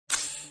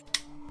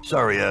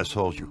Sorry,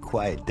 assholes, your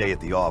quiet day at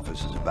the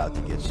office is about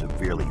to get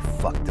severely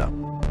fucked up.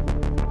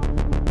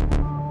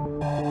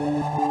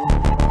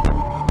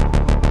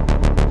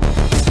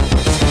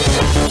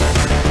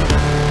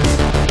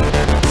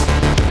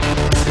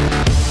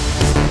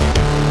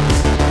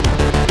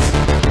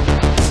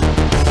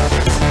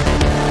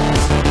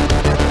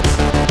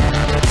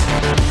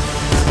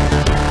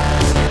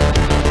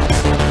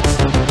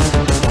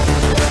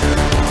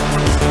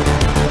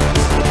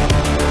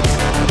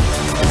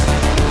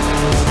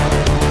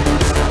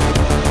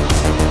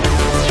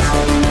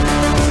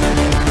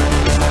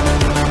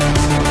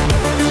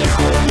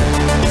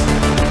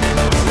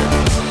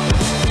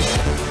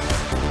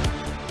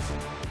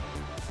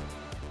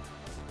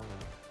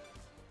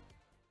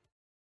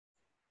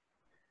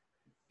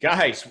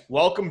 Guys,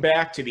 welcome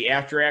back to the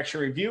After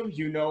Action Review.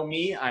 You know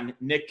me, I'm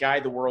Nick Guy,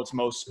 the world's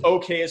most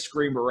okayest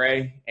Green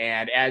Beret.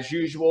 And as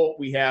usual,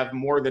 we have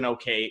more than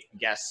okay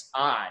guests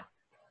on.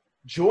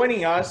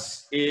 Joining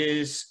us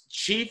is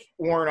Chief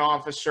Warrant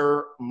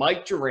Officer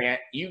Mike Durant.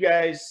 You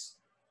guys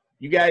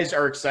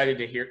are excited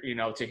to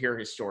hear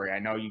his story. I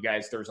know you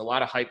guys, there's a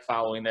lot of hype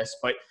following this,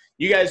 but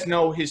you guys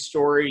know his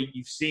story.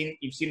 You've seen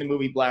the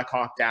movie Black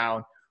Hawk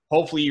Down.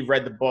 Hopefully you've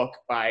read the book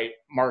by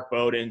Mark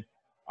Bowden.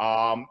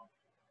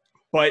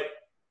 But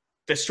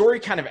the story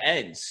kind of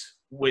ends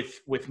with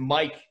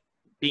Mike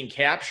being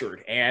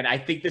captured. And I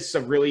think this is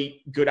a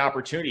really good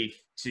opportunity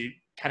to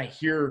kind of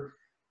hear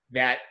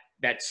that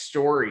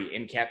story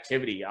in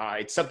captivity.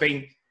 It's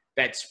something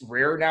that's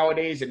rare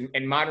nowadays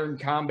in modern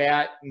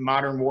combat,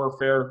 modern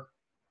warfare.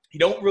 You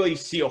don't really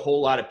see a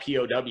whole lot of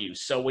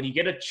POWs. So when you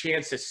get a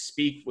chance to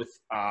speak with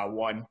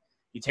one,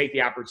 you take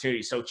the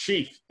opportunity. So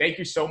Chief, thank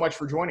you so much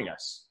for joining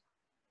us.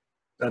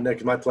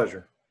 Nick, my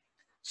pleasure.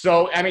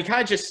 So, I mean,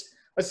 kind of just,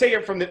 let's take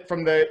it from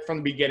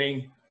the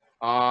beginning,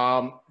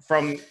 like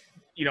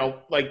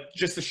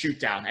just the shoot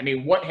down. I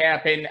mean, what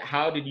happened?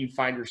 How did you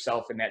find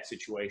yourself in that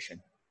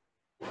situation?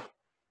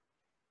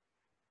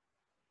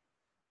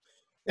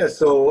 Yeah,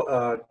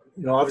 so,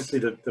 obviously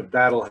the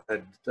battle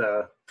had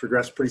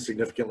progressed pretty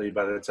significantly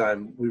by the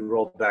time we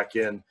rolled back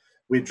in.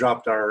 We had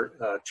dropped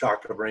our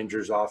chalk of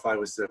Rangers off. I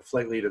was the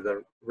flight lead of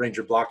the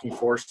Ranger blocking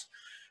force.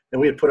 And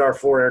we had put our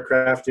 4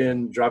 aircraft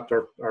in, dropped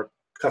our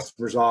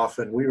customers off,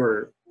 and we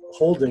were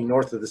holding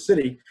north of the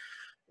city.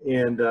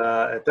 And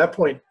at that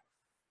point,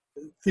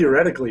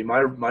 theoretically,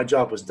 my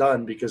job was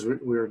done because we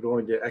were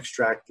going to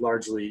extract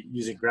largely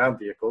using ground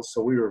vehicles.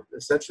 So we were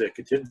essentially a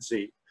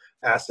contingency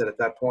asset at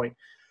that point.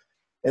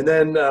 And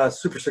then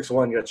Super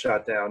 6-1 got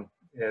shot down,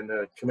 and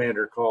the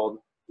commander called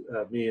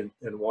me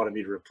and wanted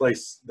me to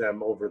replace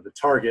them over the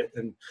target.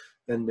 And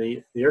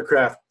the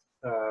aircraft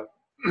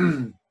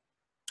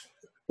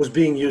was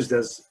being used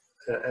as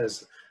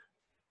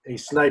a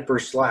sniper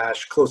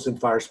 / close-in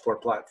fire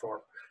support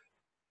platform.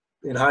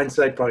 In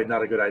hindsight, probably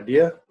not a good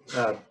idea,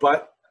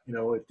 but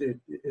it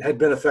had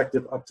been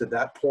effective up to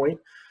that point,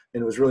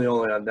 and it was really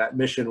only on that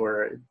mission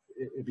where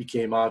it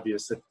became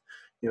obvious that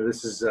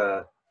this is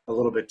a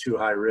little bit too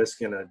high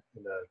risk in a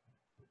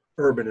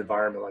urban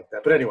environment like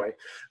that. But anyway,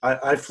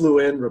 I flew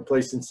in,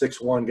 replaced in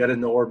 6-1, got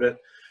into orbit,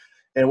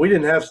 and we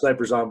didn't have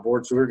snipers on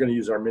board, so we were going to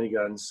use our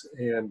miniguns.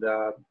 And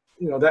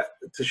that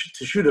to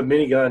shoot a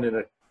minigun in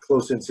a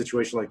close-in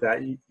situation like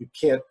that, you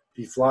can't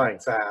be flying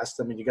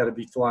fast. I mean, you got to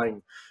be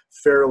flying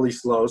fairly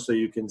slow so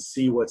you can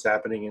see what's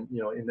happening in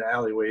the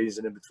alleyways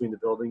and in between the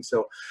buildings.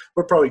 So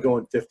we're probably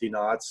going 50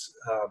 knots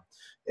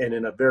and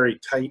in a very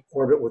tight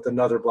orbit with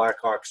another Black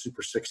Hawk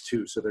Super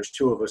 6-2. So there's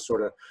 2 of us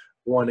sort of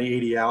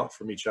 180 out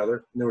from each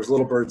other. And there was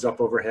little birds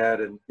up overhead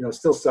and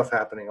still stuff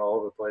happening all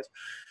over the place.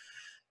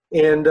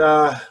 And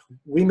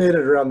we made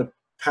it around the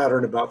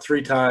pattern about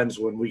 3 times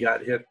when we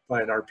got hit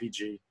by an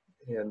RPG.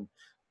 And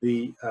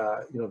the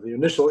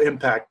initial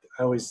impact,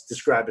 I always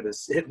describe it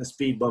as hitting a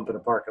speed bump in a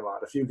parking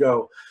lot. If you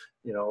go,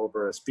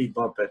 over a speed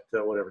bump at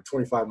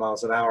 25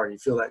 miles an hour, and you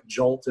feel that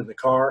jolt in the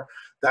car,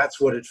 that's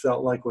what it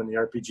felt like when the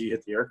RPG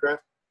hit the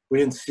aircraft. We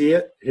didn't see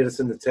it hit us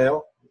in the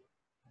tail,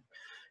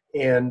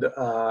 and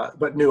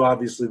but knew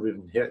obviously we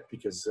didn't hit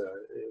because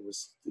it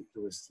was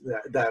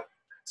that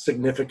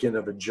significant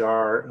of a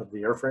jar of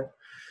the airframe.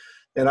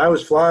 And I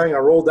was flying, I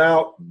rolled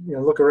out,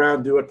 look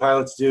around, do what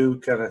pilots do,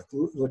 kind of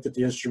looked at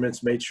the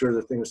instruments, made sure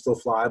the thing was still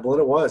flyable,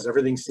 and it was.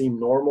 Everything seemed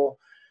normal.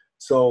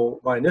 So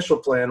my initial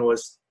plan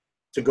was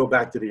to go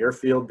back to the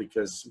airfield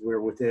because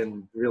we're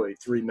within really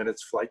 3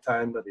 minutes flight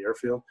time of the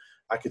airfield.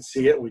 I could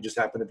see it. We just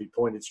happened to be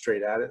pointed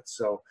straight at it.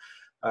 So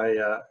I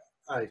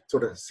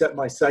sort of set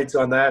my sights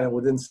on that, and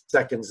within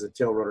seconds, the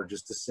tail rotor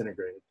just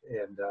disintegrated.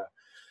 And,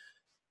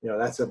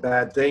 that's a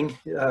bad thing.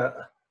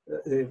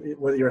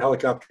 Whether you're a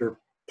helicopter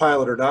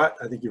pilot or not,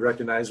 I think you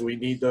recognize we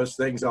need those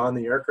things on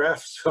the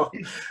aircraft. So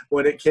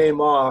when it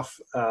came off,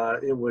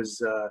 it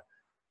was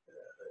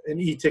an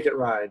e-ticket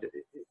ride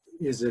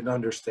is an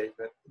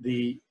understatement.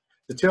 The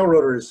tail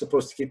rotor is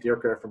supposed to keep the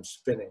aircraft from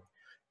spinning,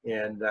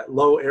 and that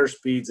low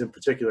airspeeds in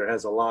particular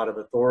has a lot of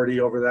authority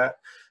over that.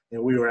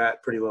 And we were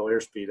at pretty low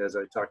airspeed, as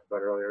I talked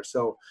about earlier.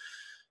 So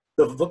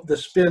the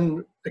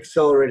spin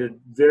accelerated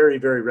very,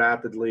 very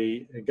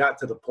rapidly and got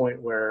to the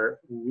point where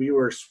we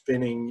were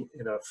spinning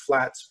in a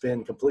flat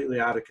spin, completely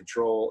out of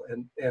control,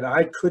 and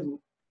I couldn't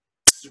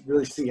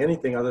really see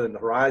anything other than the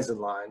horizon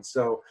line.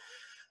 So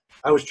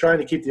I was trying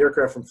to keep the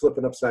aircraft from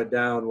flipping upside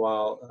down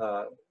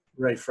while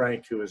Ray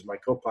Frank, who is my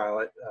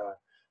co-pilot,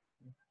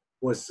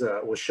 was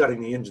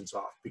shutting the engines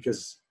off,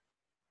 because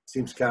it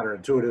seems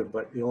counterintuitive,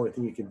 but the only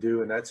thing you can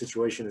do in that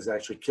situation is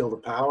actually kill the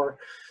power,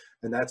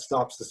 and that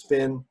stops the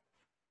spin.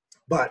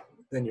 But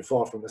then you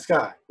fall from the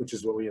sky, which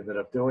is what we ended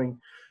up doing,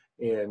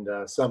 and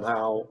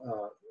somehow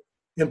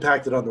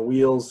impacted on the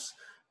wheels,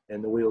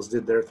 and the wheels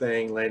did their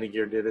thing, landing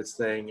gear did its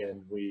thing,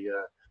 and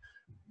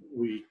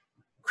we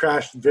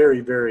crashed very,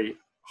 very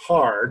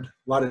hard,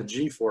 a lot of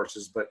G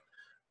forces, but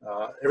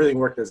everything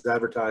worked as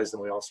advertised,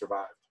 and we all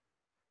survived.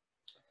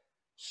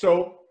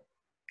 So,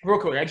 real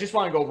quick, I just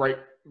want to go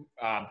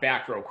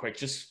back real quick,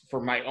 just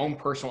for my own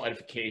personal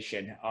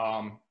edification.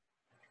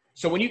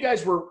 So when you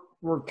guys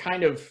were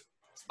kind of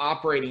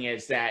operating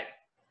as that,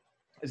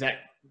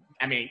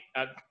 I mean,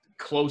 a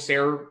close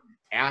air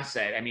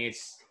asset, I mean,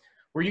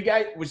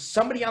 was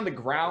somebody on the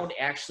ground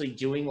actually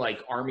doing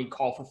like Army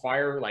call for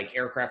fire, like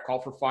aircraft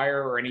call for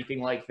fire or anything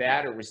like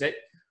that? Or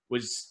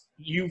was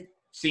you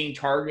seeing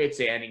targets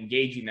and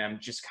engaging them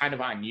just kind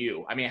of on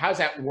you? I mean, how does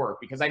that work?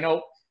 Because I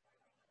know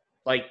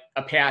like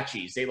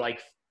Apaches, they like,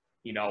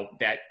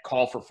 that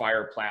call for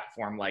fire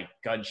platform, like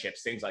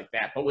gunships, things like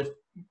that. But with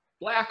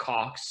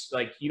Blackhawks,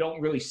 like, you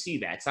don't really see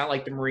that. It's not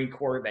like the Marine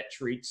Corps that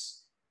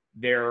treats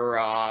their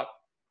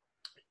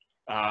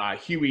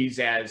Hueys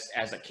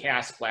as a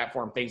cast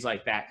platform, things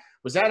like that.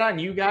 Was that on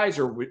you guys,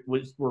 or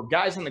were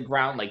guys on the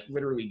ground like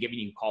literally giving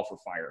you call for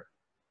fire?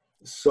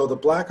 So the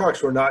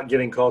Blackhawks were not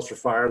getting calls for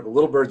fire. The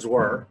Little Birds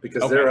were,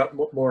 because they're up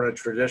more in a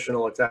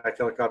traditional attack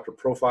helicopter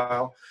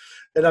profile.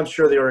 And I'm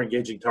sure they were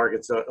engaging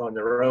targets on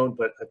their own,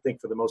 but I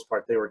think for the most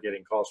part, they were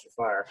getting calls for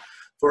fire.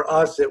 For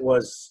us, it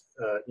was,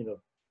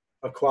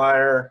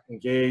 acquire,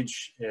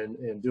 engage,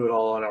 and do it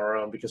all on our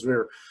own, because we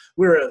were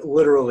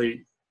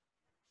literally,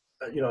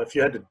 if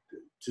you had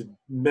to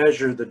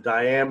measure the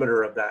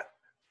diameter of that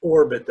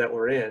orbit that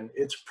we're in,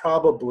 it's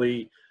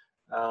probably,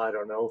 I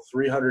don't know,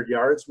 300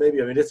 yards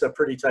maybe. I mean, it's a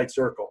pretty tight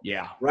circle.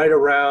 Yeah. Right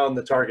around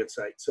the target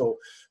site. So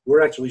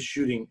we're actually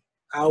shooting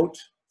out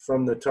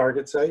from the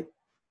target site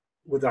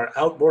with our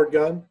outboard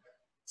gun.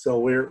 So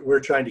we're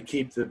trying to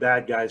keep the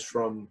bad guys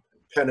from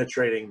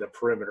penetrating the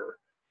perimeter.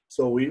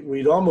 So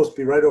we'd almost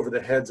be right over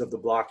the heads of the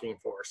blocking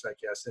force, I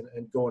guess,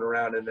 and going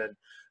around and then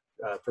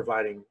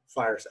providing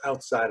fires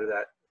outside of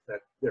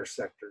their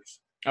sectors.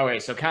 Okay,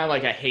 so kind of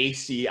like a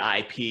hasty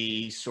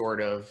IP sort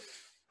of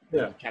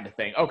kind of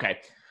thing. Okay.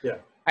 Yeah.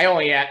 I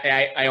only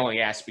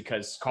asked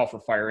because call for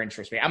fire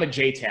interests me. I'm a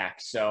JTAC,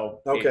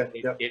 so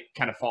it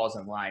kind of falls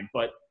in line.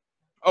 But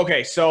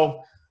okay,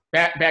 so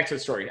back to the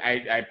story.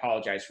 I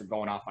apologize for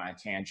going off on a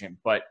tangent,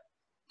 but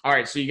all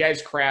right. So you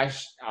guys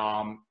crashed.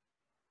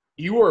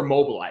 You were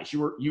immobilized.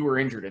 You were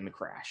injured in the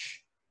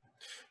crash.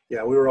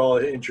 Yeah, we were all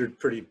injured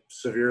pretty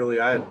severely.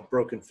 I had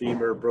broken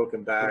femur,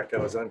 broken back. I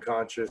was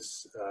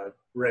unconscious.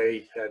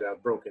 Ray had a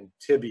broken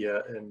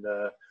tibia and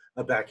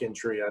a back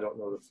injury. I don't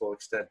know the full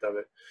extent of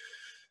it.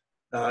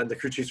 And the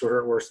crew chiefs were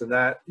hurt worse than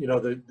that.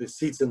 The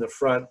seats in the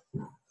front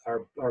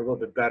are a little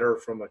bit better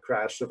from a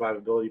crash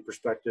survivability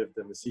perspective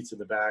than the seats in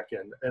the back.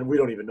 And we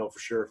don't even know for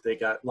sure if they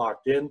got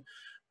locked in.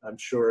 I'm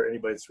sure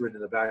anybody that's ridden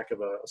in the back of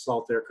an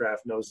assault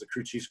aircraft knows the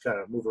crew chiefs kind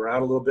of move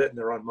around a little bit, and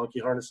they're on monkey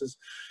harnesses.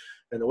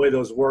 And the way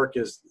those work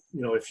is,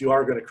 if you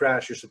are going to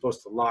crash, you're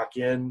supposed to lock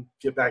in,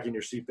 get back in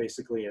your seat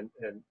basically, and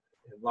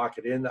lock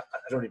it in. I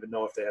don't even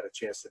know if they had a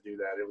chance to do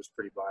that. It was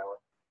pretty violent.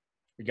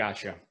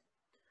 Gotcha.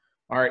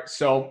 All right.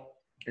 So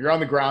you're on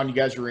the ground. You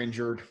guys are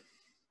injured.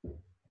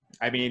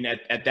 I mean,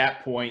 at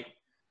that point,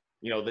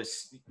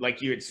 this,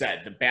 like you had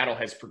said, the battle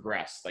has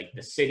progressed. Like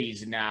the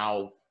city's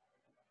now,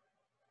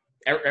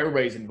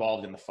 everybody's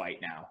involved in the fight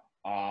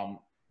now.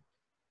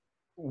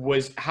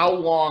 Was how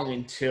long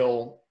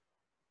until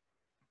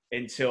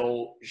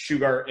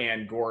Sugar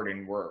and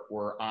Gordon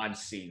were on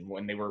scene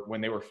when they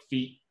were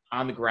feet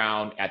on the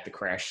ground at the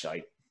crash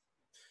site?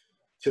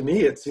 To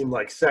me, it seemed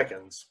like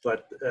seconds,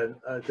 but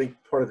I think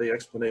part of the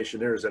explanation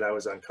there is that I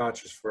was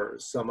unconscious for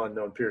some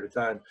unknown period of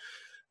time.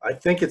 I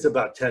think it's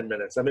about 10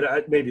 minutes. I mean,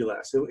 maybe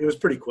less. It was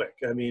pretty quick.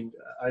 I mean,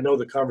 I know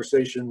the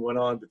conversation went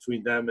on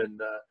between them and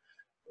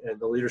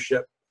the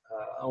leadership.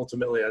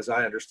 Ultimately, as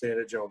I understand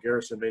it, General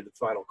Garrison made the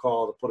final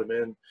call to put them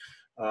in.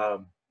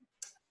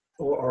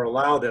 Or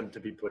allow them to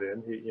be put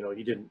in.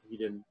 He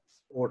didn't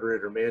order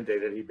it or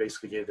mandate it. He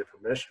basically gave the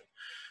permission.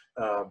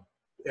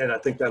 And I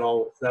think that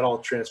all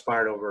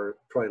transpired over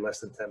probably less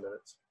than 10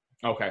 minutes.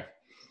 Okay.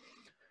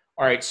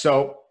 All right.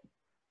 So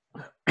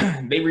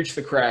they reach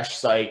the crash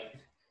site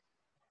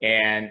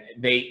and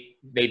they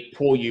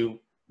pull you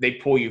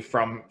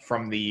from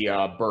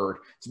the bird.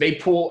 So they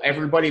pull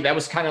everybody. That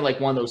was kind of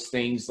like one of those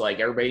things, like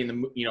everybody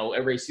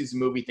everybody sees the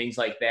movie, things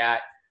like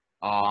that.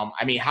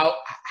 I mean, how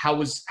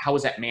was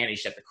that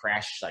managed at the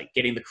crash site?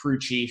 Getting the crew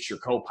chiefs, your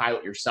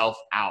co-pilot, yourself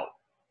out.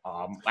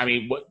 I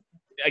mean,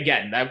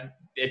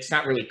 it's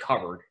not really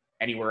covered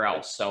anywhere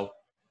else. So.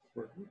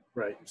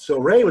 Right. So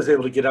Ray was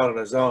able to get out on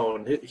his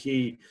own.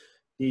 He,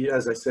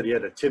 as I said, he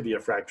had a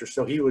tibia fracture,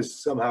 so he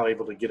was somehow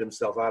able to get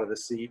himself out of the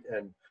seat.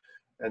 And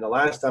the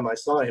last time I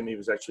saw him, he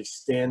was actually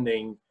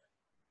standing.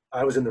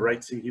 I was in the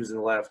right seat. He was in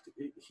the left.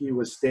 He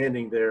was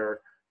standing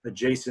there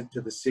adjacent to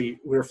the seat.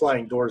 We were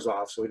flying doors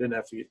off, so we didn't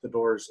have to get the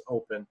doors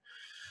open.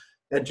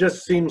 And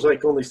just seems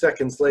like only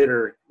seconds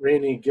later,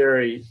 Randy and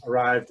Gary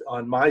arrived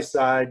on my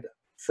side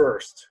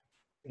first,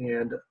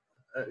 and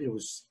it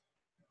was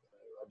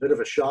bit of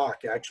a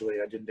shock,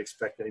 actually. I didn't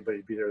expect anybody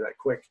to be there that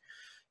quick,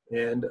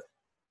 and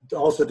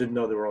also didn't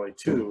know there were only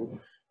two.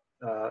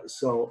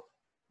 So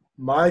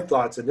my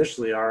thoughts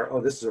initially are, oh,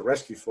 this is a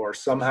rescue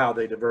force. Somehow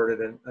they diverted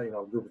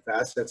a group of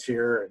assets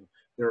here, and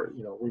they're,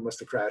 we must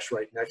have crashed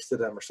right next to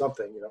them or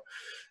something,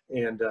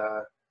 and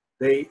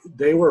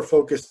they were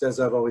focused, as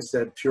I've always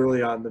said,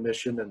 purely on the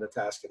mission and the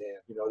task at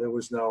hand. There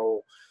was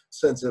no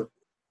sense of,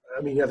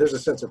 there's a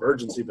sense of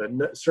urgency,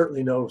 but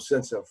certainly no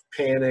sense of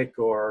panic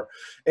or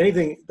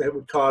anything that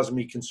would cause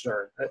me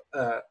concern.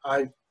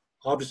 I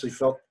obviously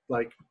felt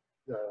like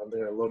they're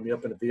going to load me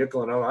up in a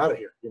vehicle and I'm out of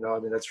here.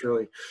 That's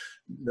really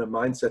the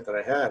mindset that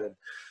I had. And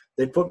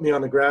they put me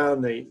on the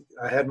ground.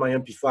 I had my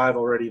MP5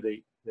 already.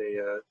 They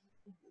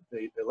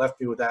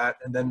left me with that,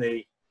 and then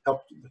they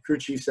helped the crew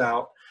chiefs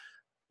out.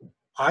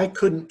 I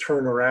couldn't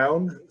turn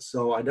around,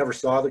 so I never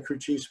saw the crew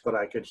chiefs, but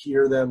I could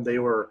hear them. They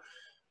were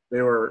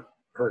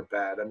hurt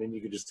bad. You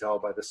could just tell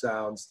by the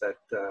sounds that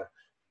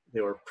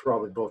they were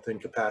probably both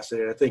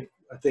incapacitated.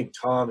 I think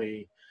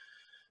Tommy,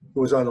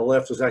 who was on the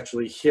left, was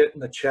actually hit in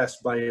the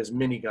chest by his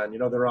minigun.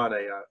 They're on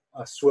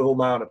a swivel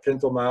mount, a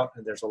pintle mount,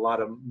 and there's a lot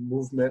of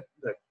movement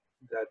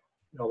that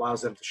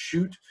allows them to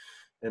shoot.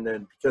 And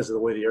then because of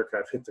the way the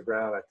aircraft hit the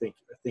ground, I think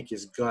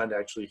his gun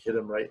actually hit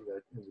him right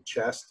in the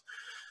chest.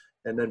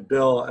 And then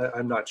Bill,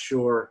 I'm not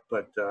sure,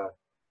 but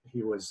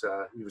he was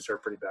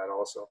hurt pretty bad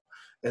also.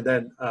 And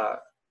then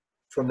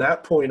from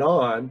that point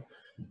on,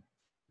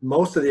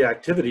 most of the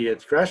activity at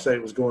the crash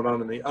site was going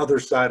on the other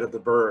side of the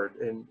bird.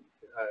 And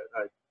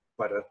I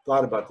might have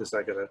thought about this.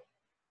 I could have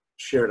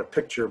shared a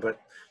picture, but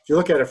if you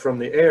look at it from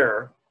the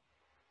air,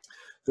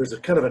 there's a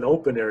kind of an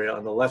open area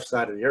on the left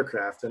side of the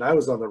aircraft. And I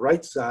was on the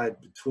right side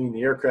between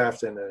the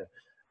aircraft and a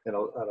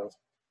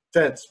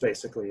fence,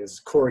 basically, is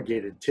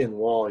corrugated tin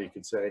wall, you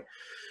could say.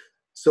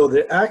 So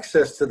the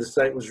access to the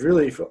site was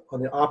really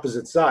on the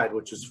opposite side,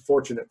 which is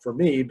fortunate for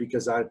me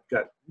because I've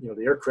got,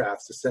 the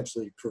aircraft's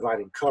essentially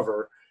providing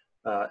cover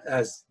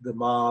as the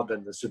mob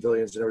and the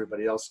civilians and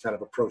everybody else kind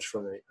of approach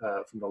from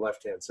the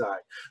left-hand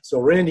side. So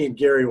Randy and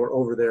Gary were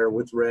over there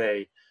with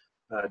Ray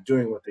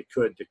doing what they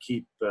could to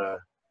keep the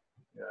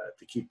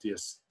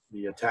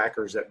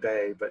attackers at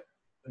bay. But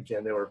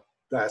again, they were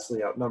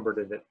vastly outnumbered,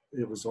 and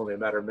it was only a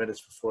matter of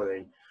minutes before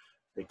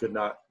they could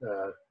not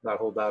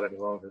hold out any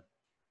longer.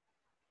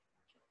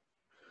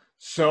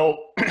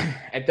 So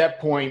at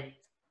that point,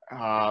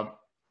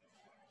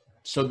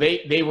 so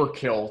they were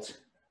killed.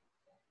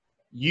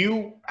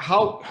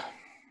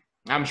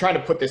 I'm trying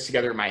to put this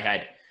together in my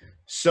head.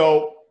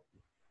 So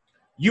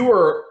you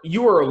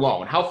were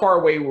alone. How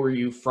far away were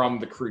you from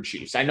the crew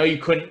chiefs? I know you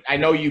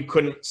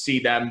couldn't see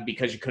them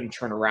because you couldn't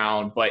turn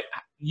around, but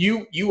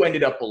you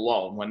ended up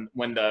alone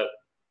when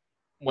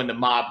the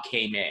mob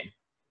came in.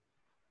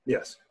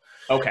 Yes.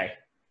 Okay.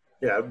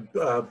 Yeah.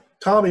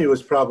 Tommy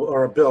was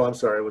Bill, I'm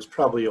sorry, was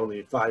probably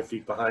only 5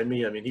 feet behind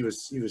me. He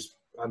was,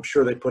 I'm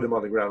sure they put him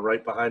on the ground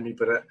right behind me,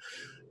 but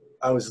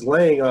I was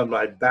laying on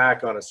my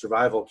back on a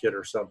survival kit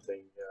or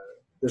something.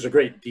 There's a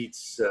great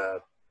Dietz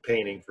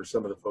painting for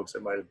some of the folks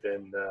that might have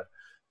been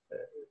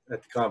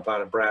at the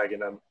compound in Bragg,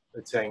 and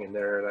it's hanging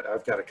there, and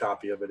I've got a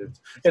copy of it.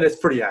 It's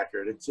pretty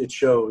accurate. It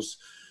shows,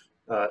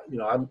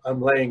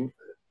 I'm laying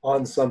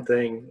on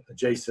something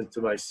adjacent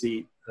to my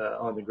seat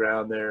on the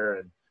ground there,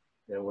 and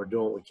we're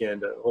doing what we can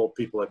to hold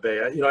people at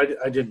bay.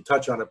 I didn't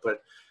touch on it,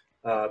 but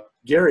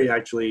Gary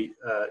actually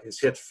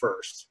is hit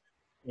first,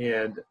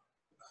 and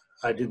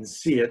I didn't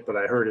see it, but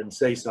I heard him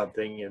say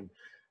something, and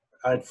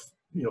I'd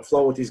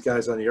flown with these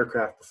guys on the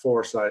aircraft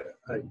before, so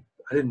I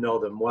didn't know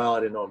them well.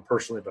 I didn't know them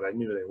personally, but I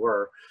knew they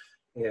were,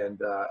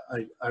 and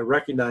I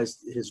recognized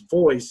his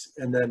voice.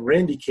 And then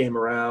Randy came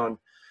around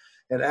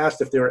and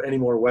asked if there were any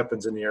more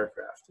weapons in the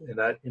aircraft, and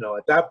at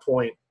that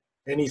point,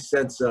 any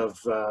sense of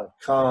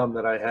calm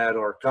that I had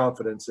or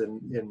confidence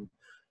in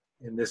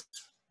this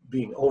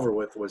being over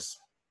with was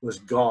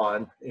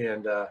gone.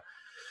 And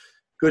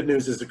good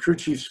news is the crew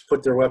chiefs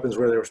put their weapons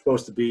where they were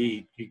supposed to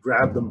be. He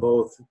grabbed them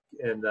both,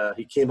 and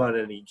he came on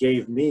and he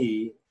gave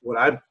me what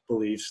I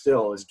believe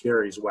still is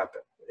Gary's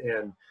weapon.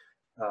 And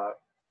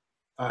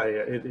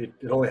it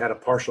only had a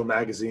partial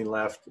magazine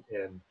left,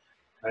 and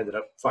I ended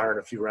up firing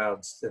a few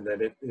rounds, and then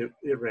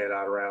it ran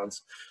out of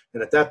rounds.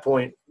 And at that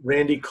point,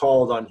 Randy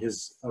called on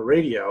his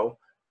radio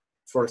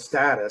for a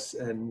status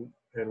and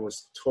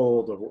was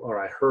told, or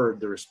I heard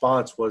the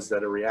response was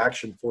that a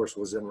reaction force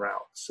was en route.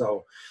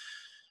 So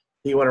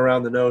he went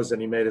around the nose and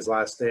he made his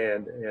last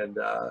stand, and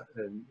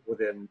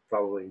within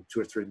probably 2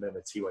 or 3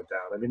 minutes, he went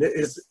down.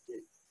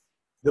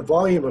 The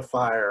volume of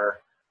fire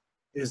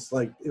is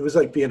like, it was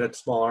like being at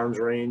small arms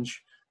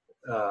range.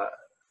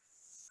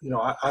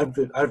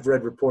 I've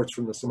read reports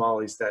from the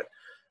Somalis that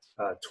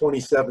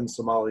 27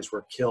 Somalis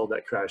were killed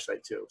at crash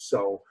site 2.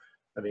 So,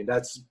 I mean,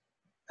 that's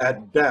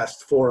at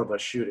best 4 of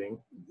us shooting.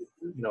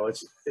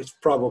 It's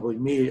probably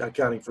me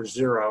accounting for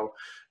 0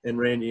 and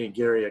Randy and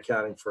Gary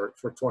accounting for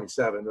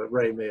 27, but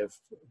Ray may have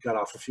got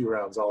off a few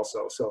rounds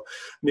also. So,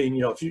 I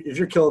mean, if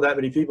you're killing that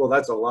many people,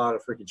 that's a lot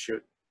of freaking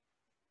shooting.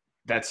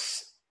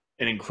 That's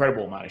an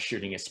incredible amount of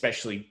shooting,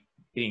 especially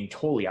being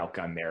totally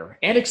outgunned there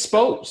and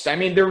exposed. I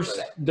mean,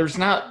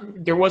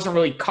 there wasn't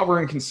really cover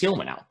and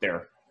concealment out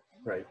there.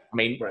 Right. I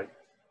mean, right.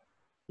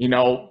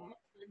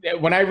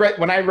 When I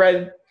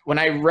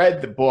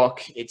read the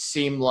book, it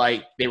seemed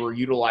like they were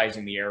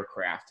utilizing the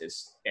aircraft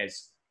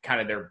as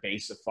kind of their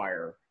base of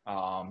fire.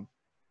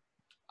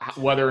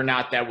 Whether or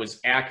not that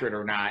was accurate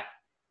or not,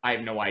 I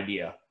have no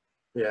idea.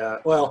 Yeah,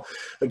 well,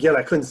 again,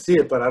 I couldn't see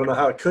it, but I don't know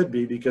how it could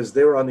be because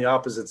they were on the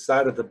opposite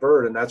side of the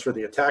bird, and that's where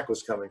the attack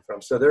was coming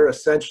from. So they're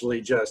essentially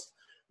just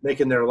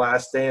making their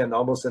last stand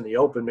almost in the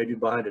open, maybe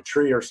behind a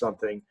tree or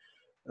something.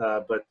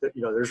 But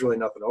there's really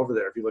nothing over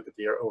there if you look at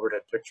the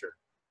overhead picture.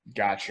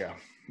 Gotcha.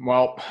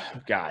 Well,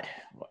 God,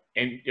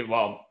 and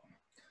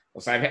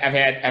listen,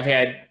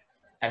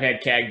 I've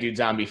had CAG dudes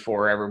on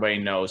before. Everybody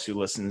knows who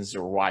listens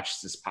or watches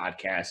this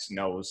podcast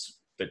knows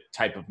the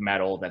type of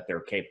metal that they're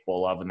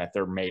capable of and that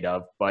they're made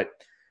of. But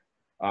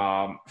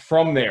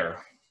from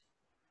there,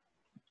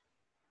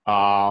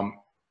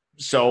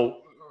 so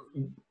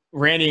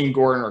Randy and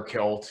Gordon are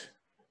killed.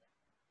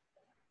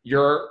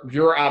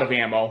 You're out of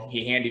ammo.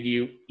 He handed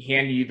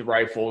you the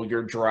rifle.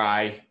 You're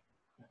dry.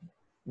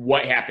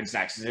 What happens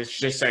next? Is it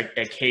just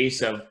a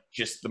case of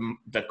just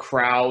the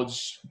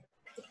crowds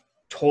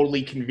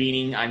totally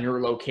convening on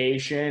your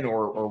location,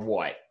 or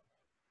what?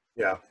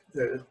 Yeah,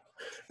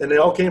 and they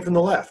all came from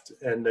the left.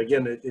 And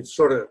again, it's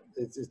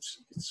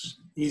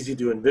easy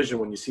to envision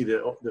when you see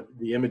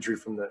the imagery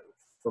from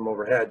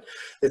overhead.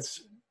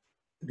 It's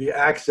the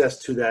access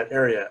to that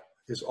area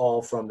is all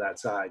from that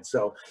side.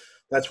 So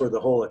that's where the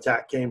whole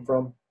attack came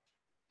from,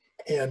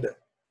 and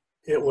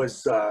it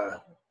was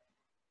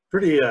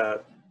pretty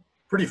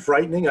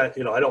frightening. I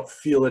don't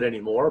feel it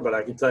anymore, but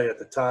I can tell you at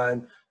the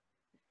time,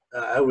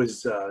 I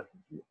was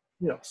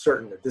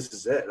certain that this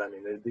is it. I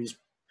mean, these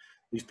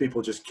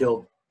people just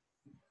killed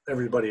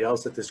everybody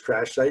else at this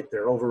crash site.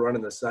 They're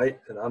overrunning the site,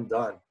 and I'm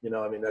done.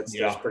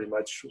 That's pretty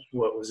much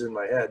what was in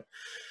my head.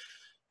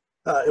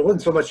 It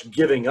wasn't so much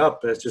giving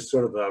up as just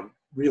sort of a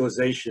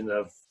realization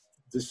of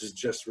this is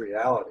just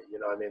reality.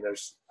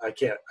 I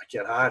can't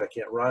hide. I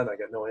can't run. I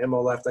got no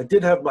ammo left. I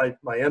did have my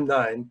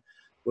M9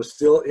 was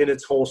still in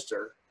its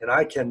holster, and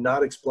I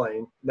cannot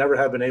explain, never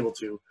have been able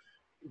to,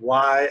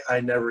 why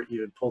I never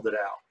even pulled it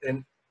out.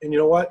 And you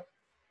know what?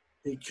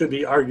 It could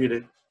be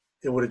argued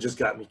it would have just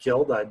got me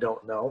killed. I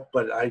don't know,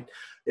 but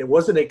it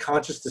wasn't a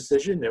conscious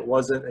decision. It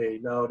wasn't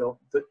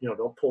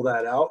don't pull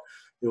that out.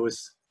 It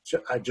was,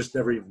 I just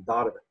never even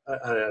thought of it.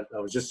 I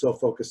was just so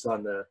focused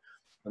on the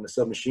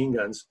submachine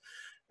guns.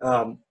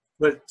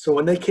 But so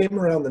when they came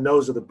around the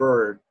nose of the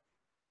bird,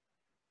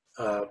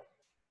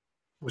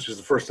 which was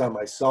the first time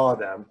I saw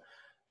them,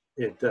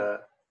 they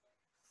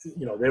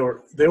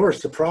were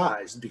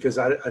surprised because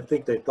I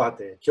think they thought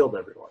they had killed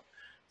everyone.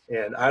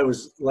 And I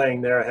was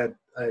laying there. I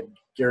had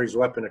Gary's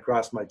weapon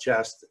across my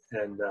chest,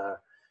 and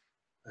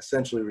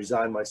essentially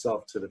resigned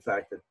myself to the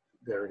fact that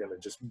they were going to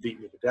just beat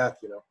me to death.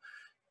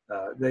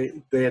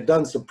 They had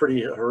done some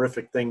pretty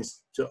horrific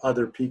things to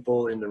other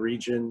people in the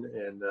region,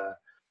 and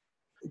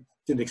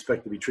didn't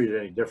expect to be treated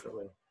any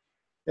differently.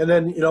 And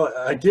then,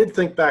 I did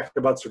think back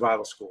about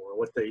survival school and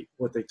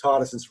what they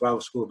taught us in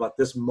survival school about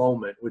this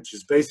moment, which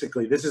is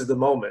basically, this is the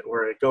moment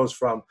where it goes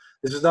from,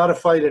 this is not a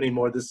fight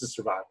anymore, this is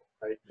survival,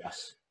 right?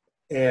 Yes.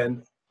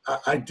 And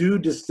I do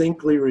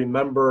distinctly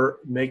remember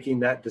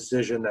making that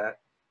decision that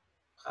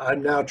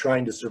I'm now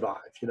trying to survive.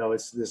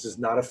 This is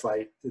not a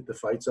fight. The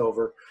fight's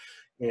over.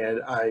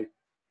 And I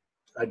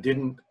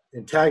didn't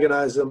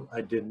antagonize them.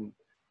 I didn't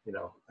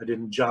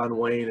John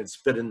Wayne and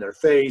spit in their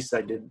face.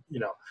 I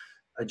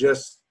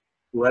just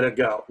let it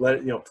go,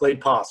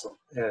 played possum.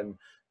 And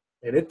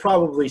it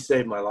probably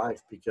saved my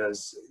life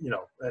because,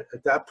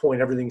 at that point,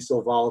 everything's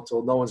so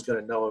volatile. No one's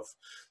going to know if,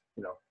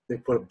 they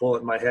put a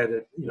bullet in my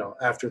head,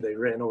 after they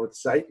ran over the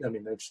site. I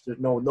mean, there's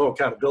no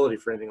accountability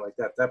for anything like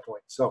that at that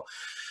point. So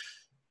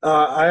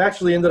I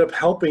actually ended up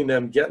helping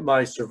them get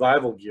my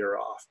survival gear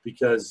off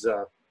because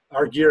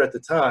our gear at the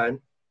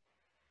time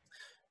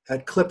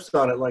had clips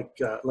on it like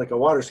a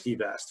water ski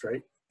vest,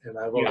 right? And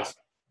I've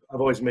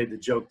always made the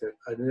joke that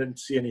I didn't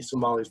see any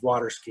Somalis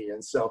water ski,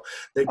 and so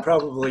they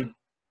probably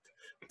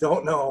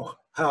don't know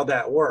how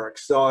that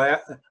works. So I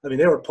mean,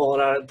 they were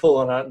pulling on it,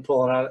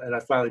 and I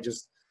finally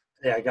just,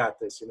 hey, I got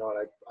this, and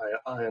I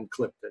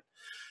unclipped it.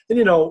 And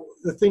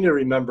the thing to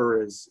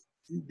remember is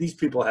these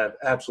people have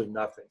absolutely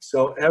nothing,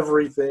 so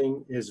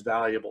everything is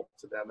valuable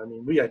to them. I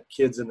mean, we had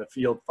kids in the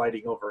field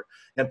fighting over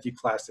empty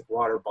plastic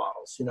water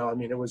bottles.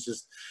 It was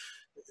just.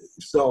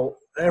 So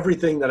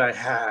everything that I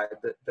had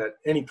that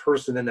any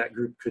person in that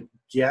group could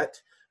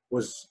get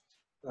was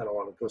I don't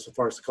want to go so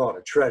far as to call it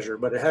a treasure,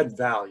 but it had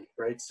value,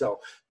 right? So,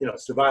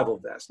 survival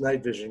vest,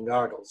 night vision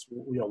goggles,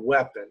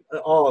 weapon,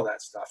 all of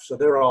that stuff. So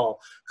they're all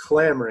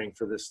clamoring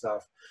for this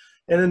stuff.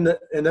 And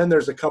then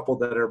there's a couple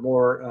that are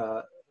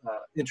more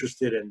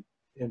interested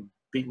in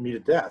beating me to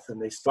death,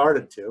 and they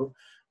started to.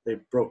 They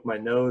broke my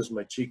nose,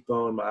 my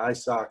cheekbone, my eye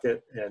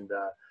socket, and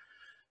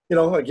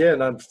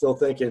again, I'm still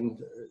thinking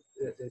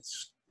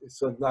it's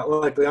not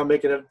likely I'm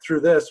making it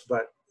through this,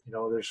 but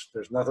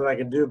there's nothing I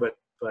can do but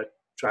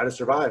try to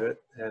survive it.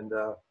 And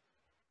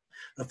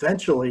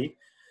eventually,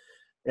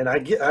 and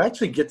I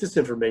actually get this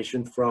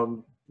information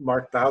from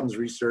Mark Bowden's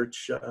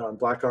research on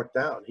Black Hawk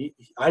Down.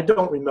 I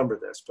don't remember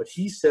this, but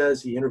he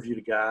says he interviewed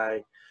a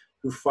guy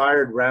who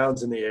fired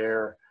rounds in the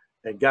air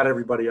and got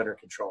everybody under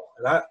control.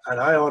 And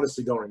I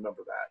honestly don't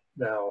remember that.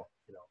 Now,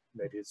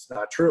 maybe it's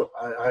not true.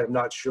 I am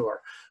not sure.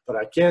 But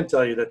I can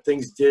tell you that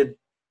things did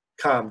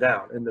calm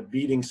down and the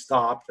beating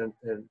stopped, and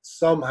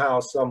somehow,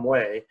 some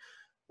way,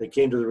 they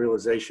came to the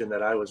realization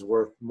that I was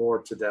worth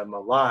more to them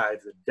alive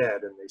than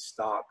dead, and they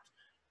stopped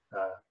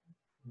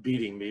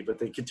beating me. But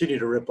they continued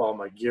to rip all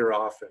my gear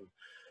off.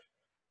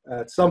 And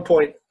at some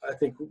point, I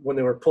think when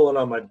they were pulling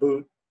on my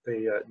boot,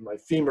 my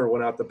femur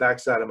went out the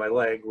backside of my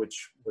leg,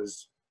 which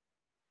was,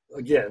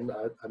 again,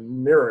 a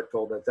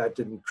miracle that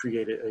didn't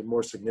create a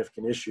more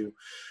significant issue.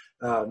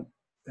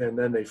 And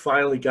then they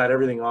finally got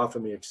everything off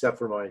of me except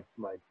for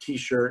my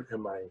T-shirt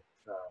and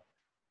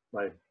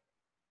my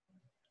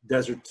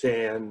desert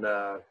tan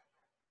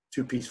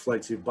two-piece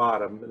flight suit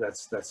bottom.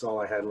 That's all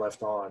I had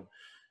left on.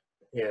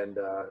 And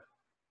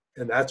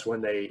that's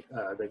when they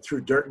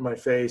threw dirt in my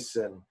face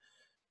and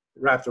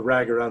wrapped a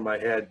rag around my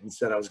head and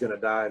said I was going to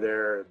die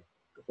there, and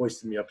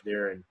hoisted me up in the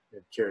air and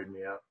carried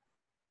me out.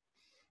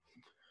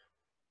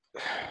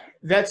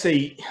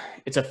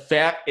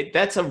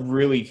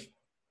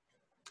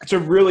 It's a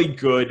really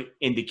good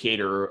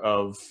indicator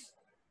of,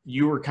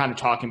 you were kind of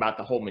talking about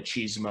the whole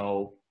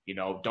machismo,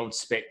 don't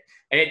spit.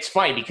 And it's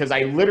funny because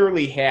I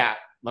literally have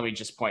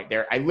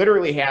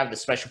the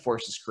Special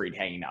Forces Creed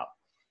hanging up.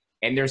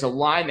 And there's a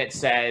line that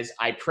says,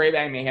 "I pray that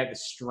I may have the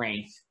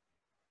strength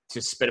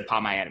to spit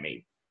upon my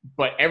enemy."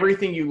 But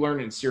everything you learn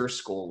in SEER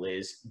school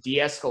is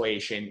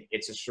de-escalation.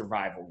 It's a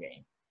survival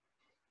game.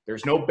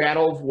 There's no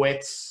battle of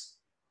wits.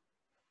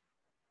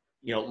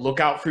 Look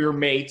out for your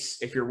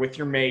mates if you're with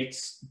your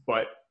mates,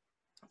 but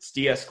it's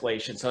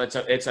de-escalation. So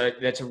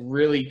that's a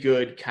really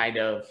good kind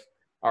of,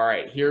 all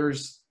right,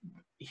 here's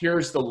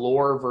the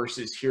lore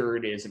versus here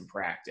it is in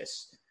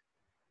practice.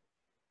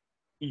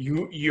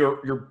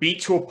 You're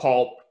beat to a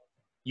pulp.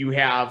 You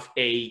have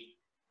a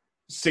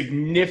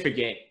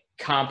significant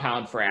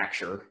compound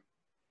fracture,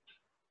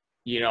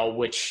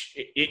 which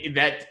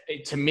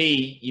to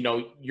me,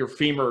 your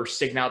femur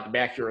sticking out the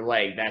back of your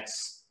leg,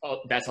 that's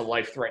a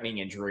life-threatening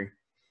injury.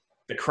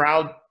 The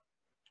crowd,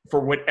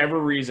 for whatever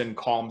reason,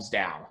 calms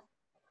down,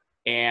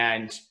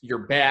 and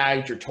you're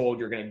bagged, you're told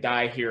you're going to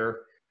die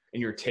here,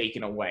 and you're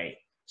taken away.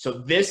 So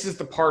this is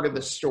the part of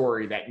the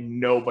story that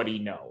nobody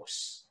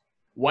knows.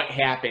 What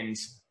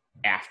happens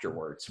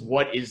afterwards?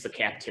 What is the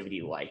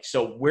captivity like?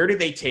 So where did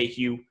they take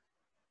you,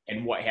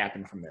 and what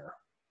happened from there?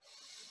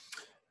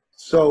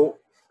 So,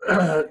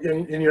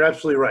 and you're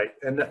absolutely right.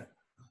 And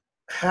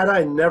had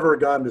I never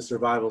gone to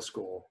survival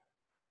school,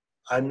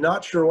 I'm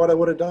not sure what I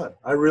would have done.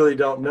 I really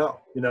don't know,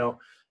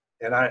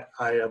 and I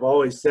have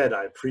always said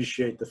I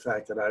appreciate the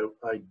fact that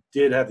I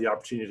did have the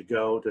opportunity to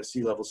go to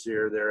Sea Level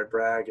SEER there at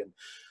Bragg.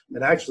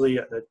 And actually,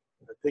 I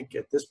think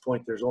at this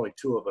point, there's only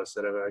 2 of us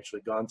that have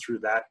actually gone through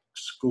that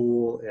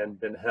school and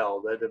been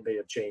held. That may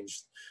have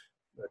changed.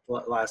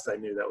 Last I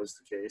knew, that was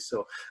the case.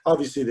 So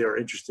obviously they were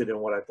interested in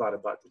what I thought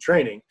about the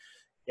training.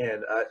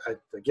 And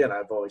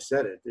I've always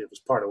said it was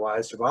part of why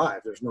I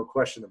survived. There's no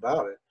question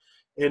about it.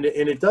 And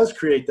it does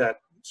create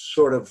that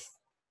sort of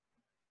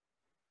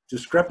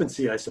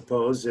discrepancy, I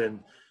suppose,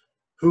 in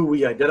who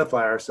we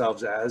identify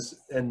ourselves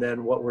as and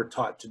then what we're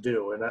taught to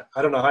do. And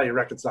I don't know how you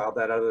reconcile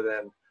that, other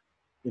than,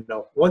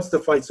 once the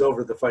fight's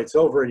over,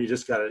 and you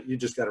just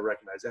gotta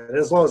recognize that. And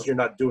as long as you're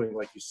not doing,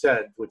 like you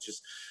said, which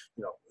is,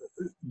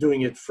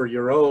 doing it for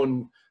your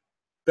own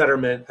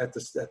betterment at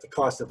the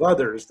cost of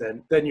others,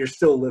 then you're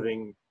still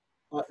living,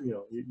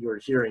 you're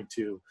adhering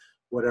to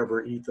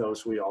whatever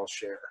ethos we all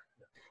share.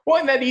 Well,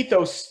 and that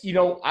ethos,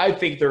 I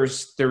think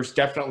there's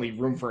definitely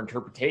room for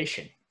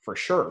interpretation, for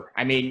sure.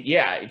 I mean,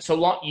 yeah, so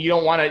long you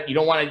don't want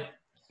to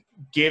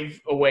give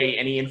away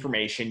any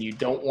information. You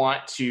don't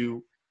want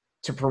to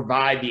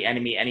provide the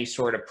enemy any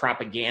sort of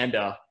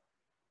propaganda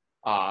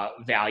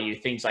value,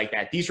 things like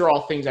that. These are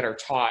all things that are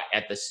taught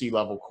at the Sea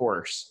Level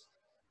course.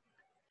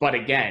 But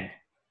again,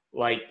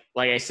 like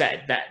I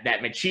said, that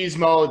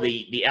machismo,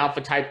 the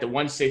alpha type, the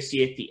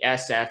 160th, the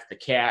SF, the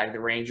CAG,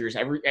 the Rangers,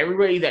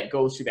 everybody that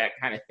goes through that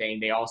kind of thing,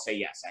 they all say,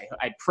 yes,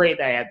 I pray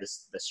that I had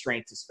the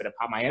strength to spit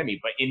upon my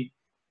enemy. But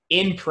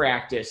in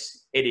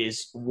practice, it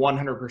is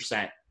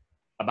 100%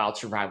 about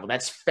survival.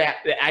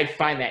 I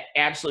find that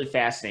absolutely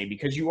fascinating,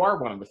 because you are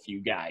one of the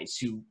few guys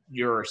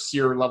you're a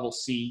SEER Level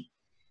C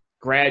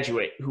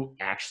graduate who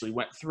actually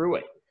went through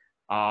it.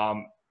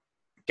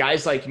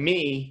 Guys like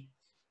me,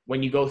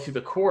 when you go through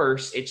the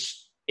course,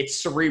 it's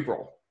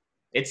cerebral.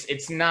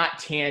 It's not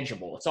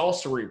tangible. It's all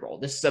cerebral.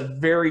 This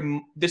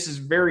is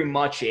very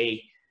much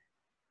a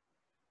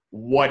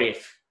what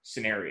if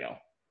scenario.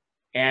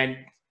 And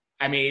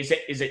I mean, is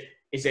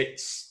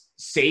it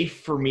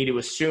safe for me to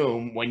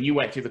assume when you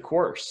went through the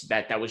course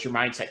that was your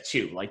mindset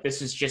too? Like,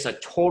 this is just a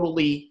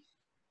totally,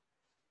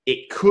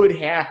 it could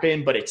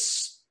happen, but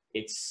it's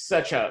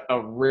such a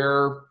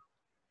rare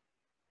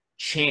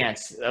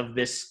chance of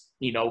this,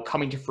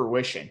 coming to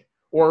fruition.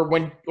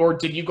 Or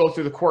did you go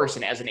through the course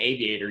and as an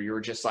aviator, you were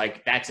just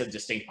like, that's a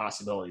distinct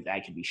possibility that I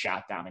can be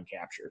shot down and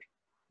captured?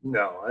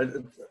 No,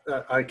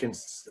 I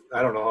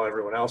don't know how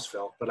everyone else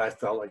felt, but I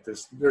felt like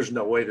there's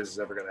no way this is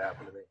ever going to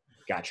happen to me.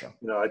 Gotcha.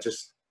 Not to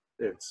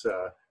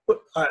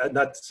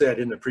say I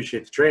didn't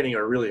appreciate the training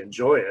or really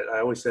enjoy it. I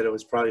always said it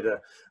was probably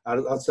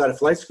outside of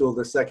flight school,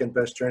 the second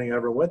best training I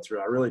ever went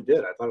through. I really did.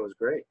 I thought it was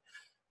great.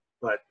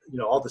 But,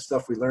 all the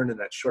stuff we learned in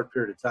that short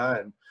period of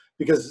time,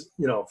 because,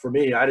 for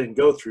me, I didn't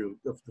go through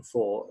the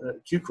full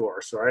Q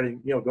course, or I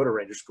didn't, go to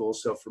Ranger school.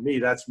 So for me,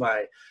 that's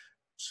my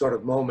sort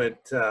of moment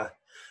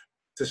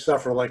to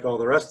suffer like all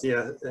the rest of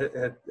you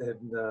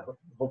and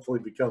hopefully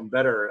become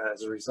better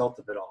as a result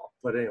of it all.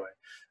 But anyway,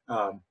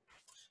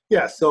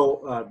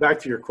 so back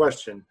to your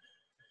question.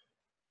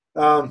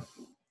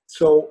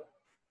 So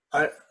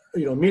I,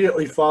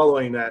 immediately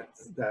following that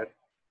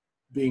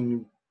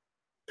being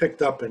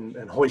picked up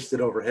and hoisted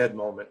overhead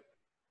moment,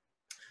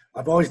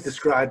 I've always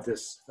described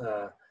this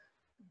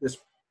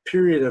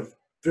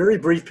very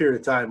brief period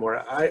of time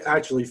where I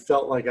actually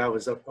felt like I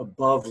was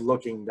above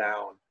looking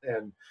down.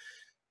 And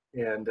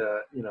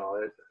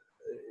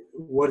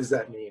what does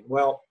that mean?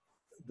 Well,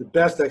 the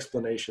best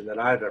explanation that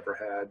I've ever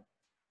had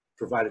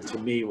provided to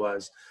me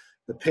was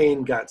the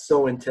pain got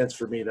so intense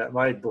for me that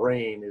my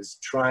brain is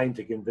trying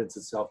to convince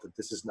itself that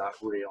this is not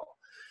real.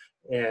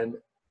 And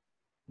it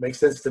makes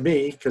sense to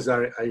me because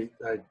I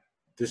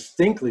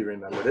distinctly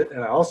remembered it.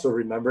 And I also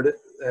remembered it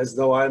as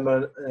though I'm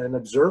an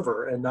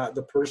observer and not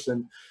the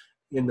person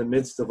in the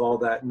midst of all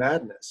that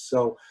madness.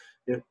 So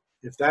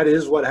if that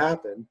is what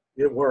happened,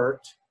 it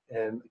worked.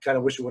 And I kind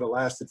of wish it would have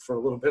lasted for a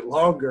little bit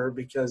longer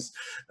because,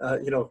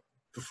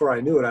 before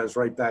I knew it, I was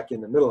right back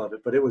in the middle of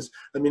it. But it was,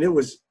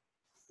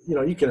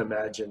 you can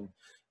imagine,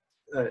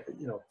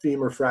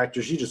 femur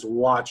fractures. You just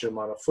watch them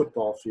on a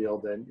football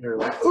field and you're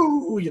like,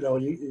 ooh,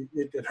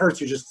 it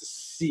hurts you just to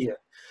see it.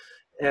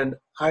 And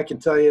I can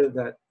tell you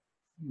that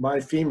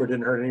my femur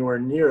didn't hurt anywhere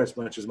near as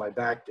much as my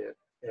back did.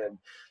 And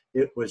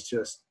it was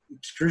just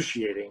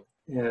excruciating.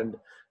 And,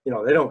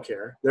 they don't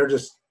care. They're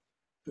just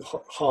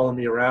hauling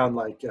me around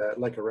like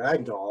a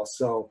rag doll.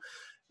 So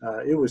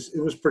it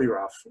was pretty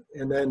rough.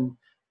 And then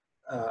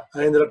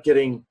I ended up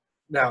getting,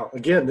 now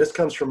again, this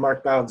comes from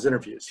Mark Bowden's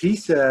interviews. He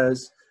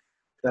says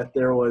that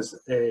there was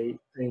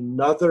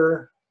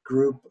another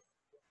group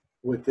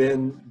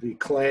within the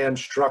clan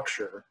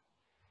structure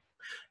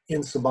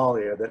in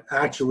Somalia that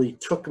actually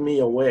took me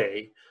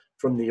away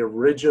from the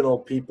original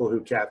people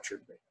who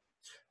captured me.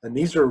 And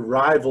these are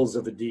rivals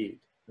of Adid,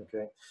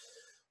 okay?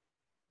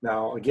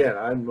 Now, again,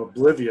 I'm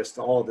oblivious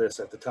to all this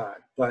at the time,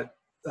 but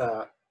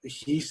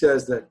he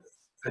says that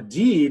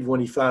Adid, when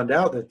he found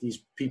out that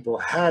these people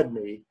had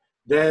me,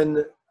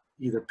 then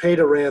either paid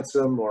a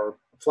ransom or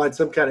applied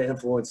some kind of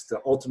influence to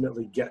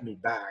ultimately get me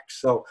back.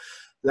 So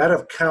that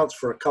accounts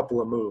for a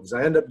couple of moves.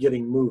 I ended up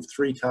getting moved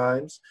 3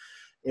 times.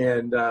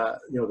 And,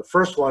 the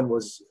first one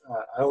was,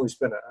 I only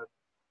spent a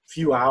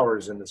few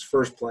hours in this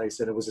first place,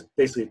 and it was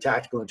basically a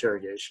tactical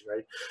interrogation,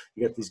 right?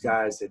 You get these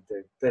guys that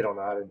they don't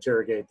know how to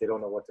interrogate. They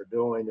don't know what they're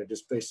doing. They're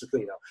just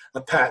basically,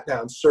 a pat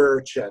down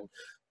search and,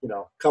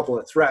 a couple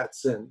of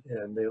threats, and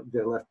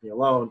they left me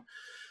alone.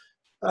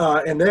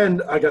 And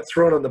then I got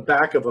thrown on the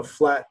back of a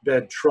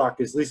flatbed truck.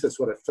 At least that's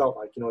what it felt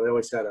like. They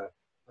always had a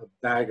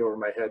bag over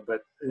my head,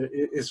 but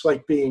it's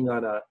like being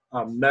on a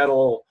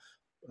metal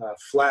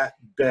flat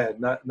bed,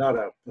 not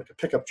like a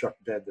pickup truck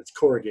bed that's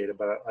corrugated,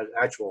 but an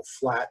actual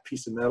flat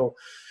piece of metal,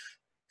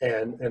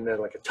 and then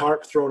like a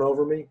tarp thrown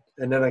over me.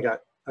 And then I got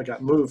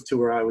moved to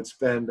where I would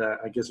spend,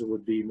 I guess it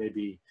would be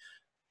maybe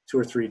 2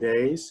 or 3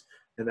 days.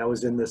 And that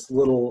was in this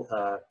little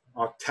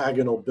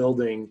octagonal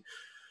building.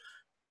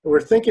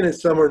 We're thinking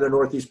it's somewhere in the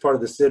northeast part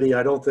of the city.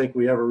 I don't think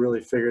we ever really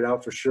figured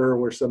out for sure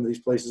where some of these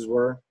places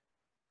were.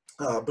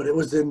 But it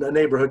was in the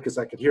neighborhood because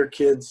I could hear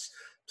kids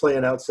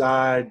playing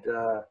outside.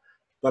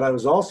 But I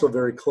was also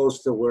very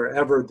close to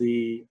wherever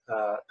the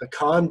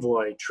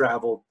convoy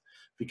traveled,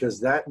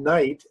 because that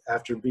night,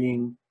 after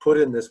being put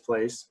in this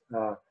place,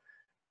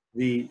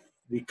 the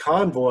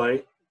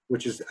convoy,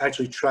 which is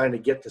actually trying to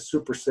get to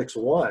Super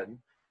 6-1,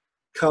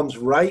 comes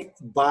right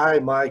by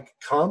my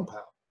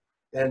compound.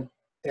 And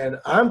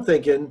I'm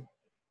thinking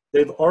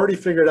they've already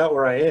figured out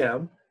where I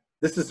am.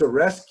 This is a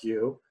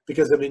rescue,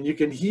 because you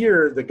can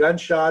hear the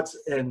gunshots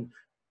and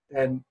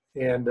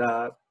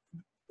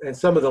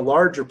some of the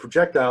larger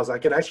projectiles. I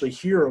could actually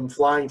hear them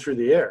flying through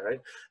the air,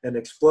 right? And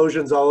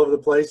explosions all over the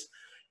place.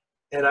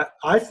 And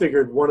I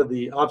figured one of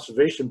the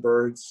observation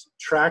birds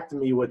tracked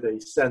me with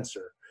a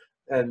sensor,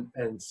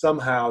 and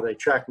somehow they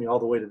tracked me all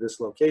the way to this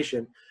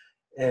location.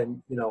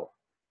 and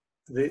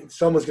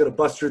someone's going to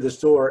bust through this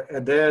door,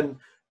 and then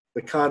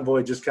the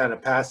convoy just kind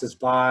of passes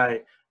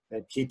by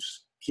and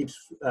keeps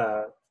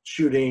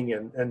shooting,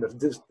 and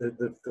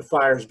the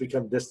fires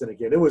become distant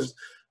again.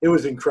 It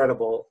was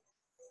incredible,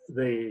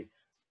 the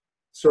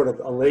sort of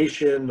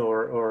elation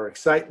or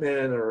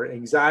excitement or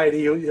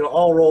anxiety,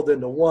 all rolled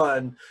into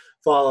one,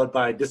 followed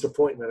by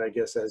disappointment, I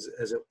guess, as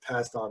it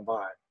passed on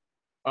by.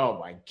 Oh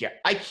my God.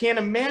 I can't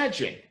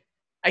imagine.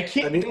 I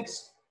can't. I mean,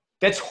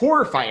 that's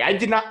horrifying. I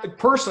did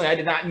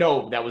not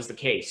know that was the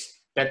case.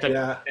 That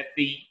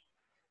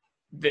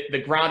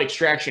the ground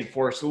extraction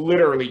force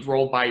literally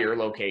rolled by your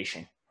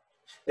location.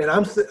 And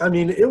I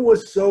mean, it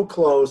was so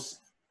close.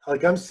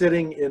 Like, I'm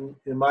sitting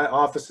in my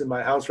office in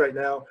my house right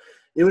now.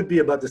 It would be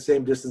about the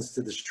same distance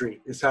to the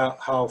street is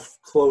how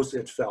close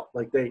it felt.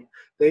 Like they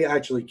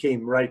actually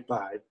came right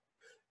by.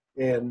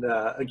 And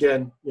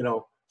again,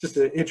 just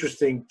an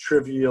interesting,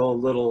 trivial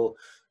little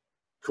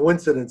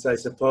coincidence, I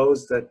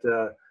suppose,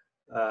 that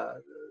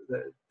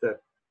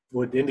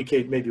would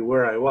indicate maybe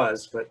where I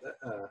was. But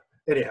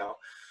anyhow,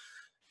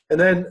 and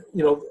then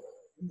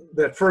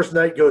that first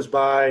night goes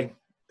by.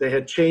 They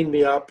had chained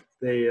me up.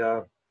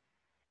 But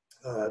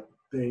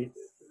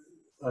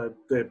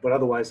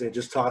otherwise they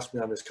just tossed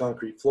me on this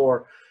concrete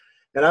floor,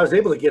 and I was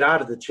able to get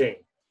out of the chain.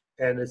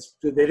 And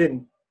they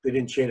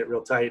didn't chain it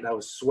real tight, and I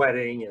was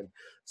sweating, and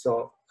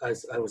so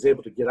I was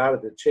able to get out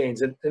of the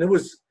chains. And it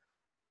was,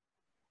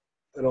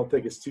 I don't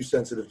think it's too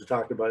sensitive to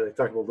talk about. They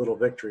talk about little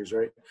victories,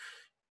 right?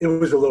 It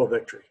was a little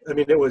victory. I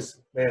mean, it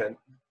was, man,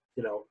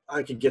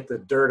 I can get the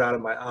dirt out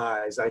of my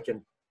eyes. I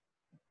can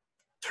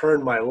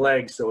turn my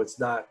leg so it's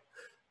not,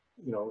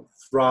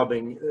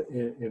 throbbing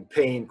in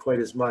pain quite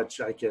as much.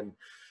 I can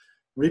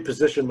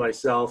reposition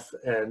myself,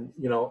 and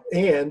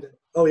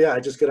oh yeah,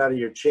 I just got out of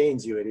your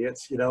chains, you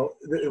idiots.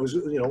 It was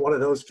one of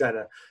those kind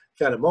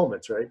of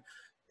moments, right?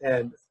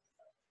 And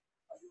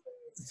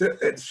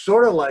it's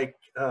sort of like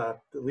at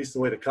least the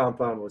way the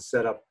compound was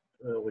set up,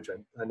 which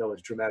I know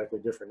is dramatically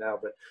different now,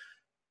 but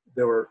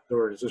there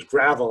was just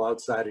gravel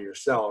outside of your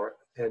cell,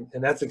 and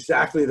that's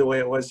exactly the way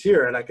it was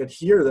here. And I could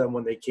hear them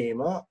when they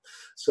came up,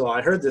 so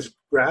I heard this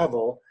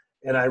gravel,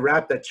 and I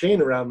wrapped that chain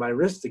around my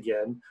wrist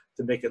again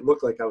to make it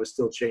look like I was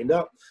still chained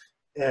up.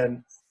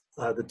 And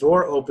the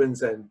door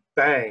opens, and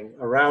bang,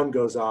 a round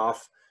goes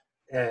off,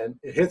 and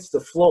it hits the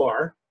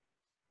floor.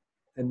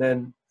 And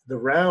then the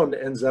round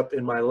ends up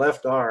in my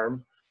left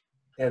arm,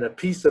 and a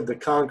piece of the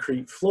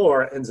concrete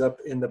floor ends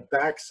up in the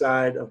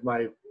backside of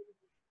my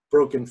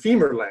broken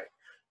femur leg,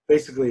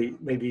 basically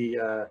maybe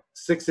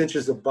 6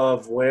 inches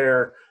above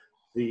where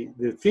the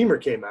femur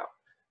came out.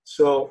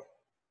 So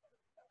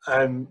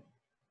I'm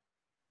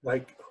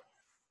like,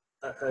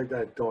 I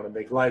don't want to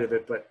make light of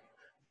it, but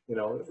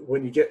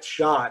when you get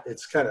shot,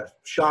 it's kind of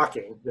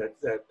shocking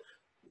that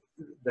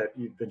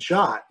you've been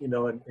shot, and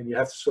you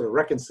have to sort of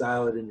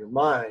reconcile it in your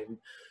mind.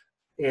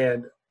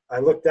 And I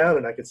looked down,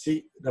 and I could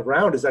see the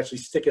round is actually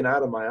sticking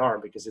out of my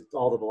arm because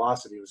all the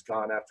velocity was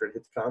gone after it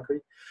hit the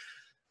concrete.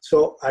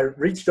 So I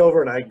reached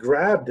over and I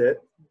grabbed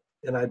it,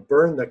 and I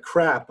burned the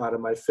crap out of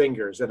my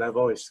fingers. And I've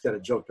always kind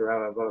of joked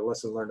around about a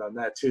lesson learned on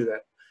that too,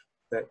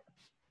 that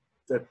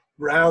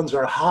rounds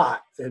are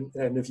hot,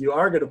 and if you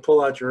are going to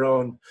pull out your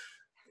own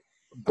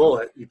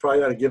bullet, you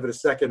probably ought to give it a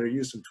second or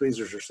use some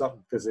tweezers or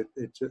something, because it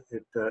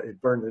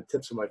burned the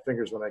tips of my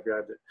fingers when I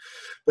grabbed it.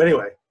 But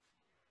anyway,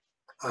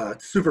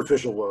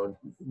 superficial wound,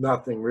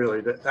 nothing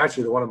really.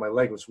 Actually, the one on my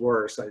leg was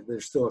worse.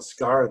 There's still a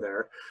scar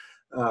there,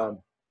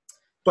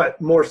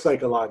 but more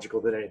psychological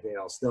than anything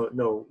else.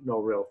 No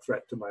real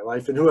threat to my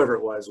life. And whoever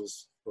it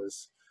was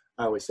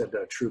I always said,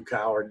 a true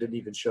coward. Didn't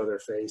even show their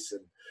face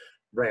and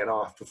ran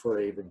off before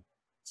they even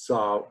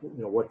saw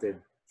what they'd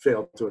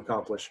failed to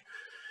accomplish.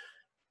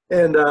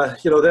 And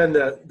then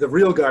the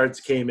real guards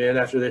came in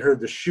after they heard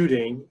the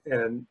shooting,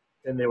 and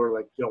they were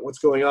like, what's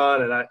going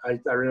on? And I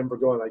remember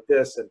going like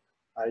this, and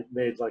I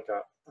made like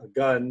a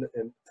gun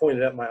and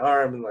pointed at my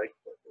arm, and like,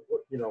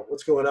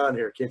 what's going on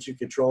here? Can't you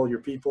control your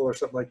people or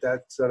something like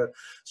that sort of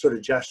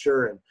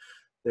gesture? And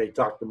they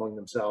talked among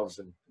themselves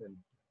and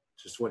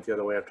just went the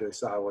other way after they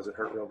saw I wasn't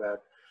hurt real bad.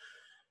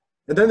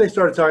 And then they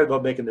started talking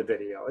about making the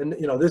video. And,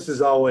 this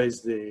is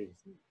always the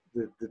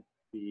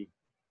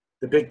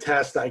big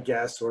test, I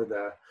guess, or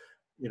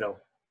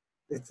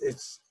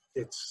it's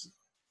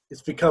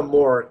become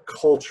more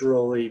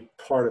culturally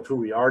part of who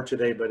we are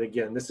today. But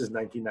again, this is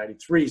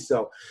 1993.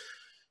 So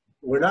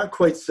we're not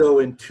quite so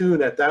in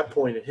tune at that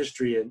point in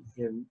history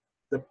in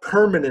the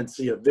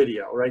permanency of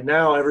video. Right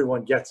now,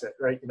 everyone gets it,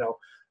 right?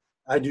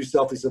 I do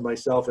selfies of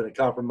myself in a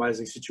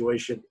compromising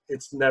situation.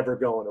 It's never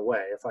going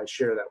away if I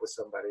share that with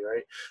somebody,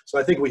 right? So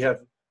I think we have,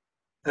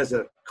 as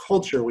a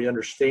culture, we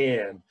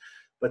understand.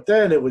 But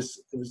then it's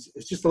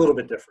just a little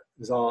bit different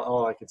is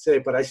all I can say.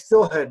 But I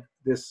still had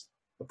this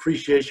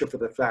appreciation for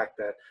the fact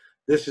that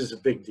this is a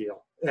big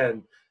deal,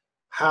 and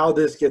how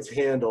this gets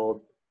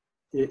handled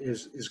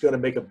is going to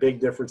make a big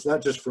difference,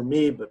 not just for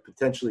me, but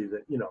potentially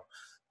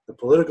the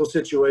political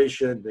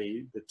situation,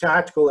 the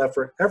tactical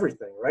effort,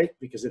 everything, right?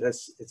 Because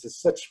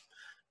it's such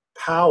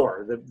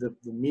power, the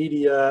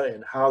media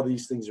and how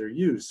these things are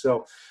used.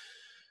 So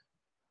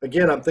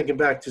again, I'm thinking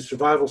back to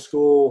survival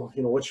school,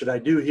 what should I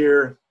do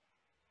here?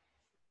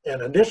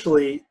 And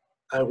initially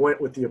I went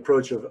with the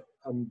approach of,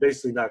 I'm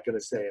basically not going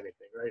to say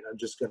anything, right? I'm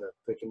just going to,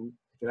 they can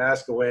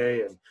ask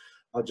away and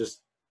I'll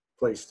just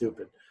play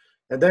stupid.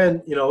 And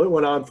then, it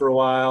went on for a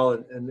while,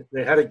 and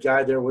they had a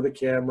guy there with a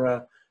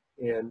camera,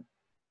 and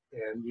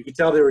you could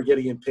tell they were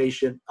getting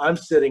impatient. I'm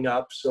sitting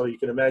up, so you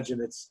can imagine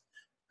it's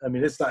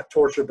not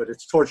torture, but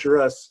it's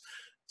torturous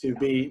to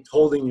be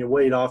holding your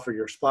weight off of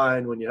your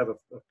spine when you have a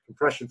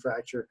compression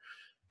fracture.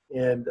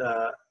 And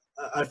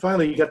I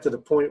finally got to the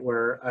point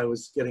where I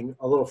was getting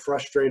a little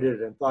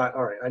frustrated and thought,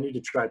 all right, I need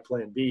to try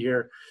plan B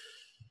here.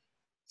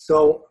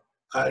 So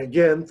I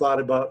again thought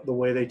about the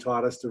way they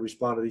taught us to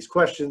respond to these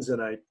questions,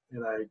 and I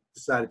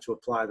decided to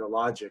apply the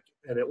logic,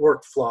 and it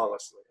worked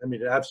flawlessly. I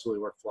mean, it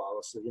absolutely worked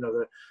flawlessly.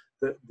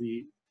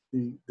 The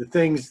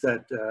things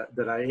that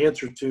I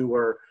answered to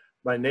were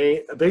my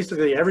name.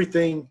 Basically,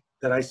 everything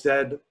that I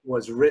said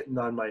was written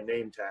on my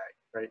name tag,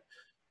 right?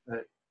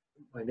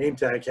 My name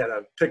tag had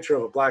a picture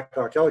of a Black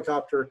Hawk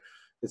helicopter.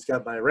 It's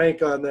got my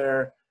rank on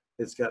there.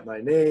 It's got my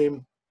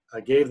name.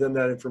 I gave them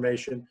that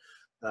information.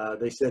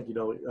 They said,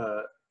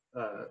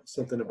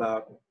 something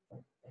about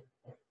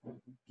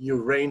you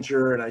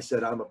Ranger, and I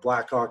said I'm a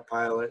Black Hawk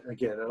pilot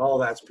again, and all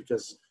that's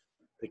because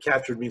they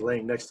captured me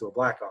laying next to a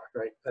Black Hawk,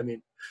 right? I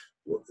mean,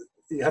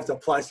 you have to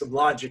apply some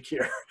logic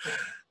here,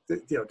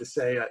 to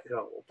say,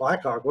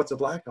 Black Hawk, what's a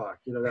Black Hawk?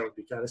 That would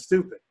be kind of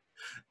stupid.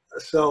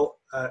 So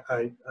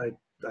I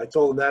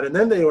told them that, and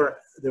then they were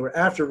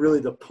after really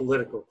the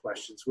political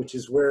questions, which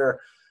is where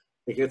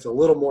it gets a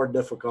little more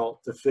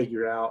difficult to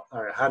figure out,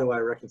 all right, how do I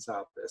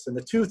reconcile this? And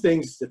the two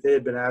things that they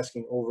had been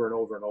asking over and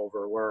over and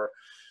over were,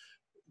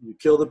 you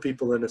kill the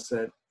people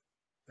innocent,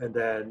 and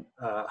then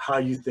how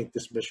you think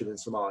this mission in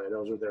Somalia.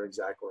 Those were their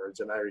exact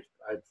words. And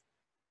I've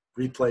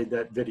replayed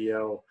that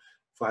video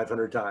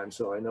 500 times,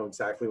 so I know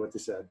exactly what they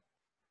said.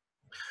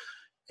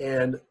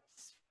 And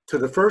to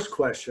the first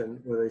question,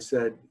 where they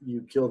said,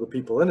 you kill the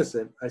people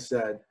innocent, I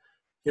said,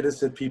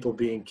 innocent people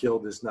being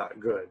killed is not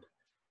good.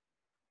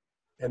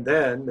 And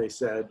then they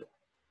said,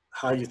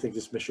 how do you think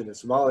this mission in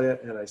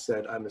Somalia? And I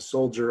said, I'm a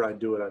soldier, I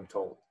do what I'm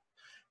told.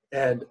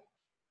 And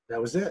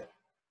that was it.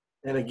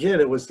 And again,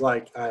 it was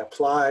like I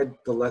applied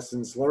the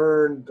lessons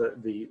learned,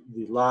 the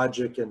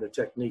logic and the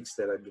techniques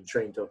that I've been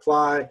trained to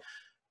apply.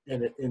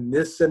 And in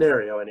this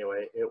scenario,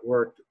 anyway, it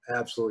worked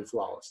absolutely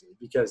flawlessly,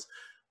 because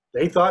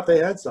they thought they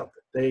had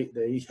something. They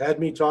had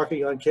me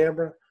talking on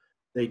camera.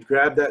 They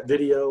grabbed that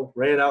video,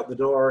 ran out the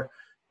door,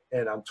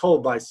 and I'm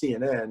told by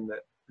CNN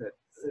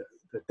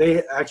that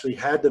they actually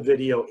had the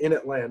video in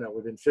Atlanta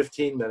within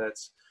 15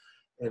 minutes,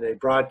 and they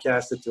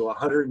broadcast it to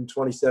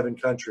 127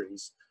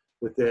 countries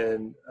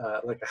within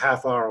like a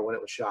half hour when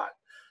it was shot,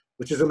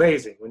 which is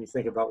amazing when you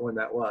think about when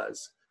that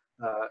was.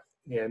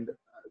 And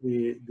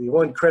the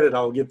one credit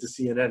I'll give to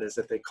CNN is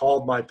that they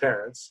called my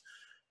parents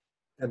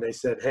and they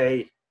said,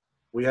 hey,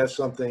 we have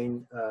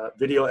something,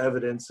 video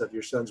evidence of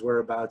your son's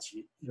whereabouts.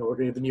 We're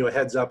giving you a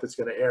heads up. It's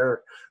going to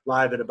air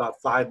live in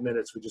about 5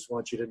 minutes. We just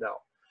want you to know.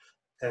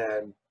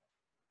 And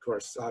of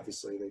course,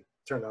 obviously, they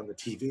turned on the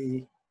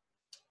TV,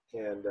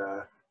 and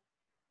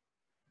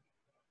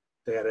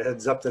they had a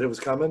heads up that it was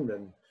coming,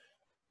 and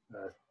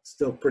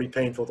still pretty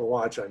painful to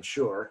watch, I'm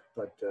sure.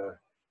 But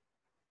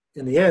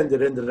in the end,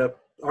 it ended up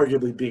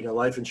arguably being a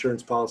life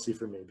insurance policy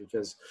for me,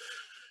 because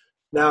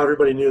now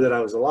everybody knew that I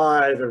was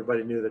alive.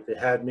 Everybody knew that they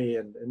had me,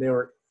 and they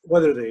were,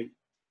 whether they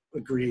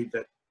agreed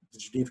that the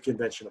Geneva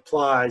Convention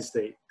applies,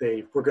 they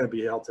were going to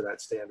be held to that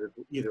standard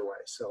either way.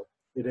 So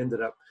it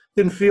ended up,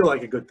 didn't feel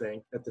like a good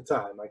thing at the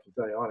time, I can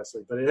tell you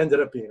honestly, but it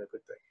ended up being a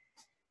good thing.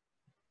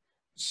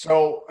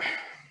 So,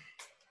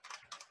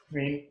 I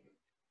mean,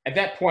 at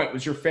that point,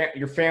 was your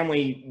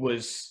family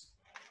was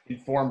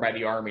informed by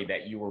the Army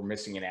that you were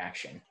missing in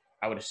action,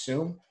 I would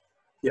assume?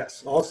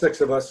 Yes, all 6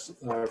 of us,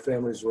 our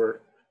families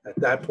were, at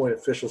that point,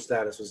 official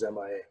status was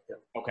MIA. Yep.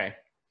 Okay.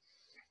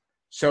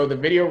 So the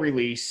video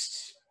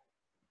released,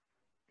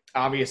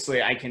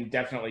 obviously I can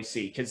definitely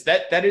see, because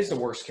that is the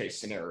worst case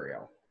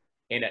scenario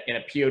in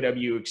a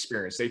POW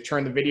experience. They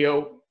turn the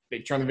video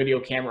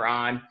camera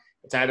on.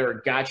 It's either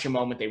a gotcha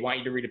moment. They want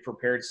you to read a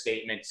prepared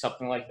statement,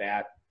 something like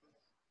that.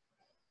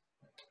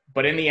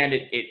 But in the end,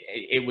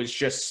 it was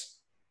just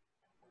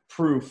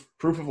proof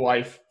of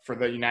life for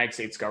the United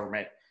States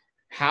government.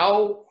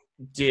 How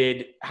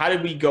did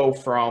we go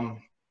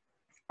from,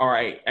 all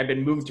right, I've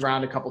been moved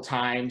around a couple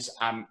times,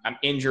 I'm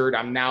injured,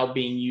 I'm now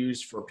being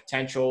used for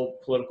potential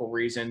political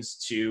reasons,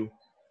 to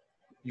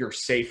your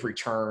safe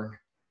return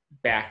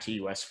back to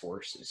U.S.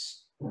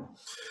 forces?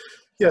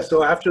 Yeah,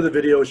 so after the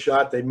video was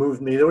shot, they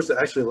moved me. There was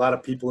actually a lot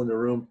of people in the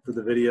room for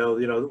the video.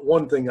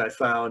 One thing I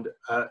found,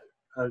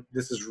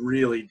 this is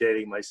really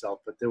dating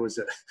myself, but there was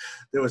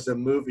a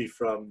movie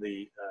from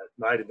the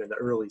might have been the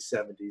early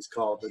 70s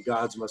called "The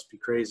Gods Must Be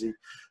Crazy,"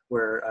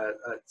 where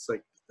it's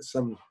like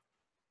some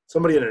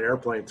somebody in an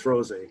airplane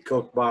throws a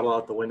Coke bottle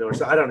out the window, or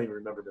so. I don't even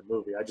remember the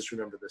movie. I just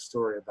remember the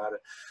story about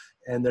it.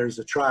 And there's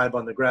a tribe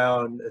on the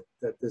ground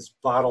that this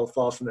bottle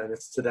falls from, and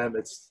it's to them,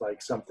 it's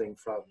like something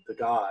from the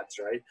gods,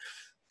 right?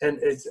 And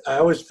I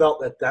always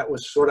felt that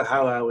was sort of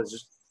how I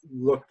was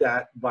looked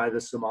at by the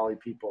Somali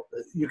people.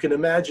 You can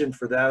imagine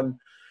for them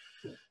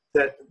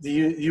that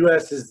the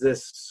U.S. is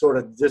this sort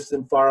of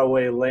distant,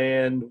 faraway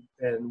land,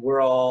 and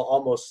we're all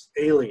almost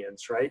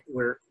aliens, right?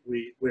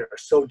 We are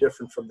so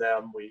different from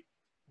them. We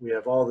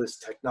have all this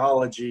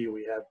technology.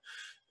 We have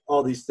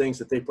all these things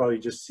that they probably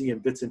just see in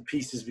bits and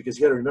pieces, because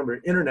you got to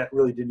remember, internet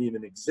really didn't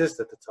even exist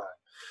at the time.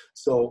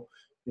 So,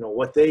 you know,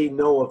 what they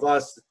know of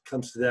us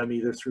comes to them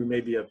either through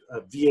maybe a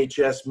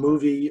VHS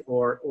movie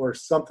or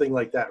something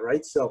like that,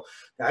 right? So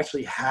to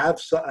actually have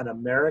an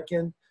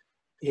American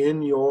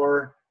in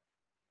your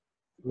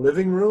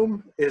living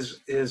room is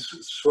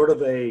sort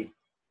of a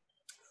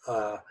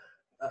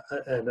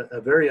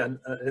very,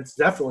 it's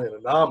definitely an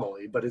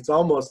anomaly, but it's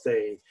almost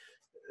it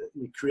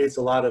creates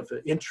a lot of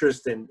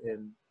interest and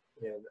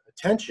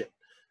attention,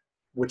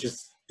 which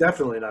is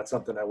definitely not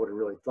something I would have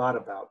really thought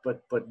about,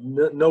 but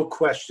no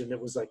question, it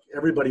was like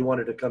everybody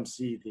wanted to come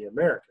see the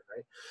American,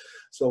 right?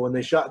 So when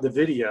they shot the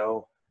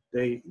video,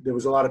 there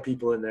was a lot of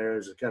people in there. It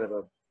was kind of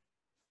a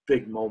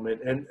big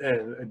moment, and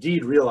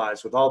Indeed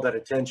realized with all that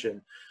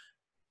attention,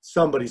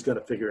 somebody's going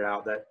to figure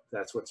out that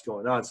that's what's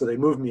going on. So they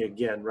moved me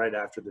again right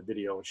after the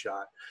video was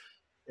shot.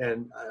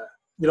 And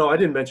you know, I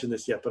didn't mention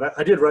this yet, but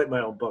I did write my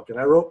own book, and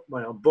I wrote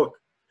my own book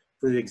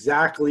for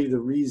exactly the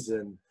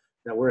reason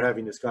that we're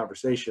having this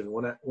conversation.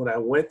 When I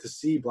went to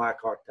see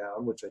Black Hawk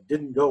Down, which I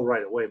didn't go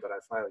right away, but I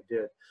finally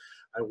did,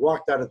 I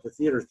walked out of the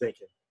theater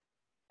thinking,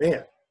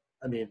 man,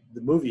 I mean,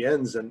 the movie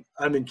ends and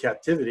I'm in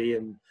captivity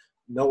and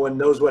no one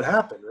knows what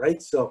happened,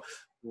 right? So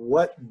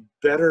what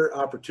better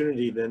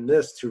opportunity than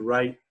this to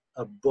write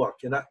a book?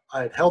 And I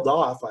had held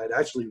off. I had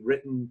actually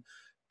written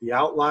the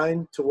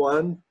outline to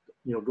one,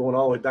 you know, going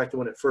all the way back to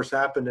when it first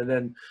happened. And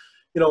then,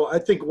 you know, I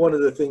think one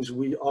of the things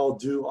we all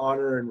do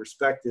honor and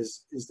respect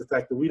is the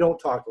fact that we don't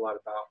talk a lot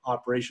about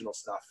operational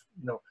stuff,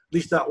 you know, at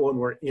least not when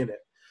we're in it.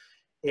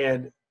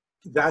 And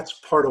that's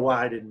part of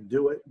why I didn't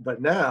do it.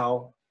 But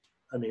now,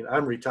 I mean,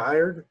 I'm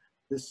retired.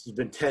 This has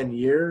been 10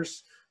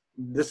 years.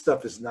 This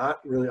stuff is not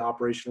really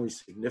operationally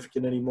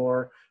significant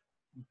anymore.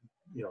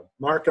 You know,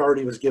 Mark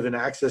already was given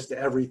access to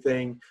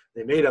everything.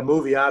 They made a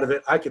movie out of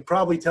it. I could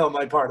probably tell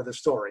my part of the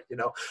story, you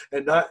know,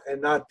 and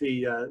not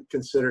be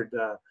considered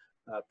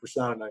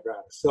persona non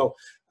grata. So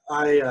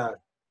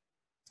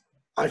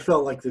I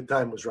felt like the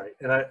time was right,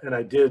 and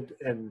I did,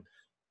 and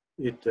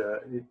it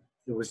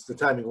was, the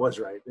timing was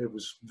right. It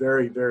was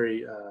very,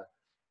 very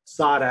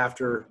sought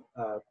after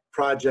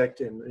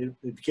project, and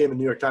it became a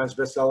New York Times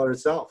bestseller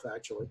itself,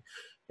 actually.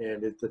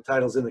 And the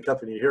title's In the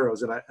Company of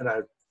Heroes, and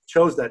I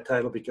chose that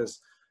title because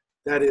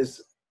that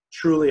is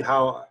truly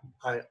how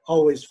I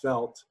always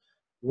felt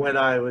when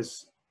I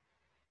was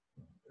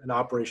an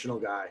operational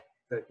guy.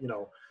 That, you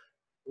know,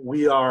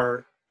 we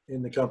are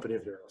in the company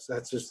of heroes.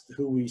 That's just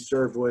who we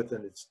serve with,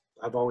 and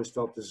I've always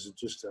felt this is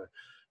just a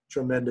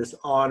tremendous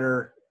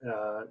honor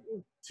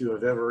to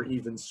have ever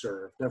even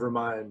served, never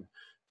mind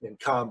in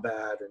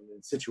combat and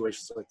in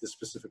situations like this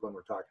specific one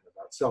we're talking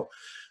about.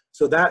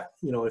 So that,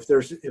 you know, if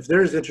there's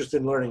interest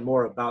in learning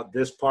more about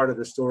this part of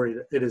the story,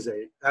 it is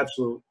a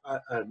absolute,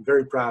 I'm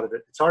very proud of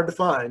it. It's hard to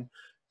find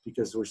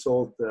because we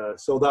sold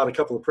out a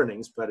couple of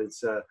printings, but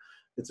it's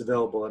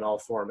available in all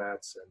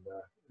formats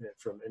and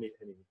from any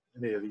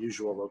of the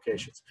usual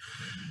locations.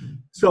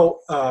 So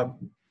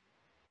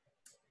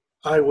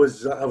I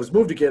was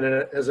moved again,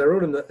 and as I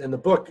wrote in the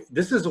book,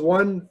 this is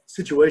one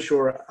situation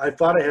where I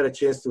thought I had a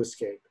chance to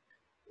escape,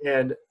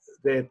 and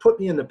they had put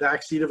me in the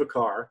back seat of a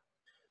car,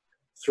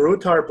 threw a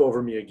tarp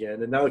over me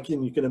again, and now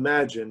you can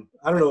imagine.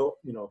 I don't know,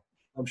 you know,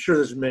 I'm sure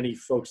there's many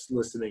folks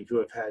listening who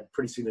have had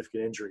pretty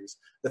significant injuries.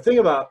 The thing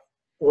about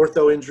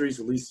ortho injuries,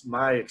 at least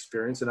my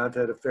experience, and I've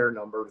had a fair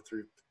number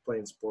through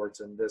playing sports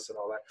and this and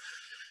all that,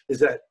 is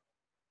that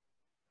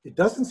it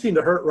doesn't seem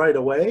to hurt right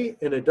away,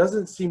 and it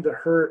doesn't seem to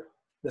hurt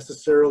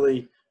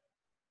necessarily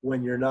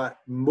when you're not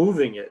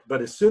moving it.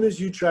 But as soon as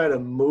you try to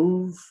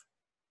move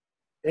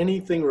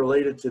anything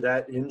related to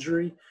that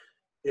injury,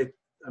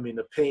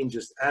 the pain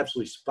just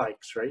absolutely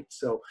spikes, right?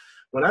 So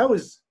when I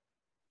was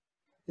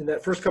in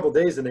that first couple of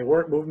days and they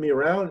weren't moving me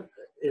around,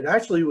 it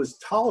actually was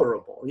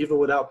tolerable, even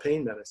without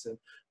pain medicine.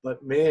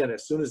 But man,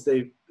 as soon as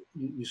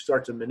you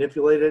start to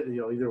manipulate it, you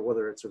know, either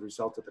whether it's a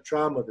result of the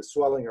trauma, the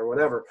swelling, or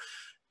whatever,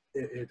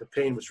 the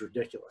pain was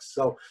ridiculous.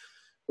 So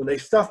when they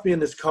stuffed me in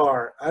this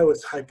car, I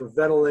was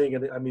hyperventilating,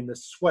 and I mean, the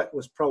sweat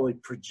was probably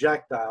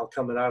projectile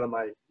coming out of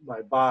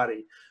my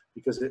body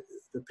because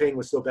the pain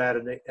was so bad,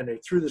 and they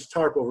threw this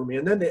tarp over me,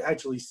 and then they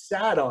actually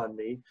sat on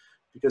me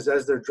because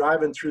as they're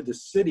driving through the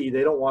city,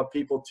 they don't want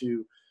people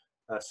to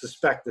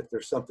suspect that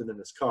there's something in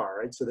this car,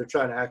 right? So they're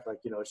trying to act like,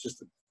 you know, it's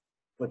just a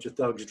bunch of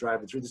thugs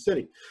driving through the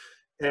city.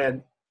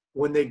 And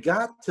when they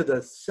got to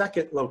the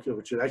second location,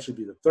 which would actually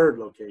be the third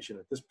location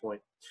at this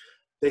point,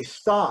 they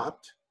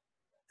stopped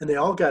and they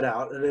all got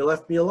out and they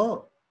left me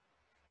alone.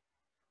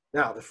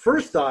 Now, the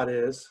first thought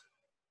is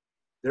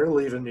they're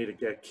leaving me to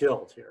get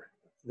killed here.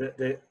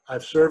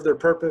 I've served their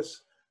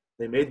purpose.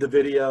 They made the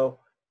video.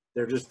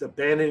 They're just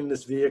abandoning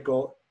this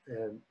vehicle,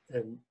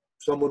 and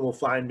someone will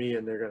find me,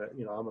 and they're going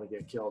to, I'm going to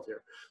get killed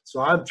here. So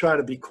I'm trying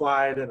to be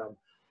quiet, and I'm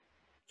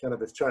kind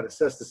of trying to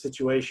assess the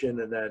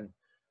situation, and then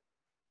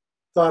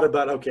thought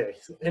about, okay,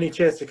 any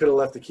chance they could have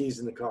left the keys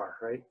in the car,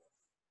 right?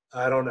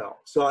 I don't know.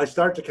 So I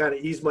start to kind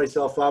of ease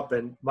myself up,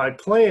 and my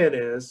plan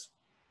is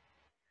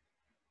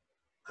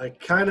I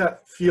kind of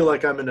feel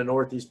like I'm in the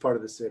northeast part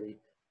of the city.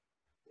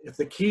 If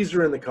the keys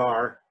are in the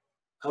car,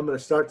 I'm going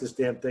to start this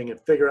damn thing and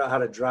figure out how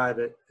to drive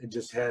it and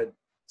just head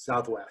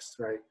southwest,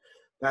 right?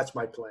 That's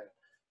my plan.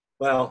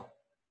 Well,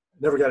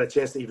 never got a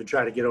chance to even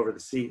try to get over the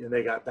seat, and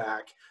they got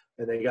back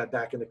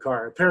in the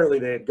car. Apparently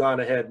they had gone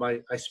ahead.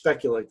 I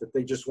speculate that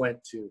they just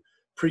went to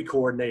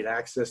pre-coordinate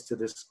access to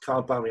this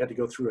compound. We had to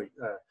go through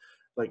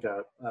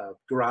a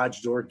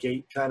garage door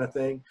gate kind of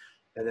thing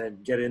and then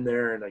get in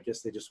there. And I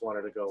guess they just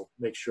wanted to go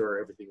make sure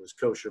everything was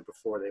kosher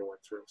before they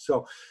went through.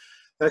 So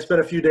I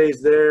spent a few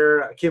days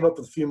there. I came up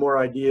with a few more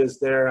ideas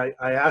there.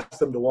 I asked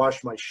them to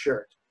wash my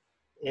shirt,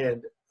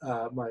 and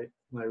my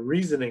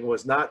reasoning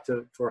was not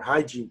for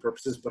hygiene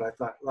purposes, but I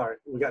thought, all right,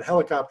 we got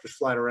helicopters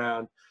flying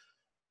around.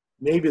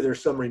 Maybe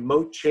there's some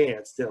remote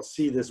chance they'll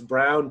see this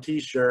brown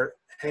T-shirt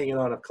hanging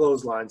on a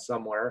clothesline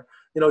somewhere.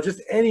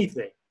 Just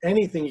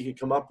anything you could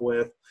come up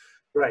with,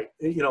 right?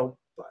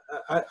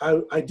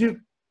 I do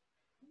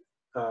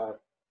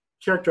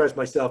characterize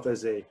myself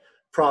as a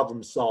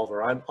problem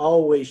solver. I'm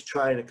always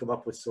trying to come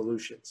up with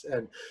solutions,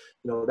 and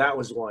that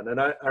was one. And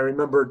I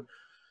remembered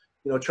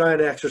trying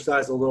to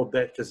exercise a little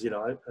bit because I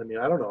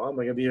don't know, I'm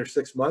going to be here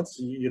 6 months.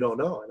 You don't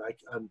know, and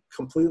I'm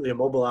completely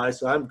immobilized.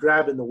 So I'm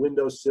grabbing the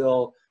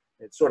windowsill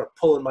and sort of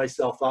pulling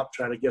myself up,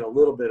 trying to get a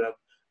little bit of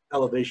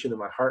elevation in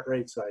my heart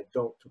rate so I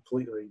don't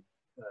completely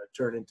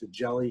turn into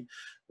jelly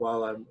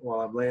while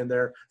I'm laying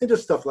there, and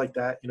just stuff like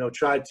that.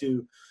 Try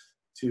to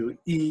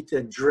eat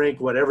and drink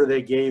whatever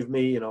they gave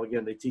me.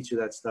 Again, they teach you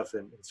that stuff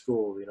in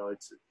school.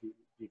 It's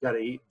you got to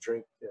eat and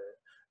drink,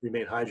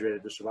 remain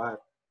hydrated to survive.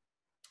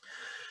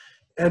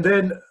 And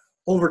then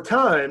over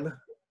time,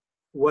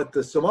 what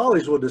the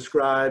Somalis will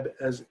describe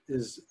as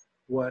is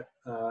what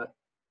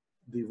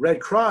the Red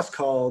Cross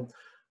called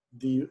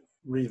the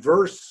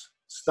reverse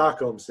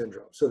Stockholm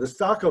syndrome. So the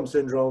Stockholm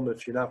syndrome,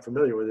 if you're not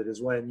familiar with it,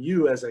 is when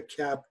you as a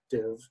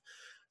captive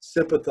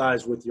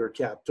sympathize with your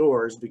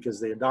captors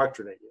because they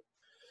indoctrinate you.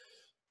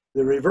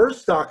 The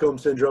reverse Stockholm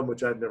syndrome,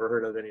 which I've never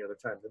heard of any other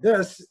time than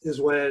this,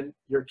 is when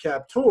your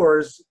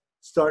captors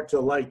start to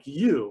like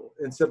you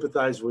and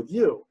sympathize with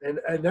you. And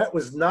that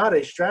was not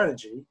a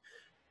strategy.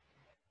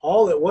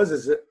 All it was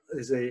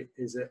is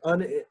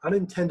an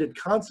unintended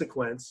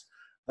consequence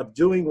of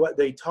doing what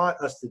they taught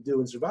us to do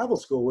in survival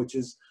school, which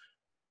is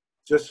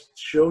just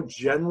show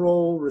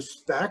general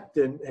respect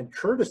and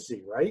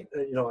courtesy, right?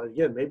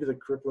 Again, maybe the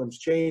curriculum's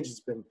changed. It's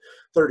been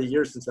 30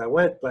 years since I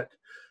went, but,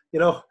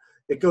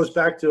 it goes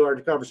back to our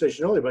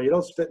conversation earlier, but you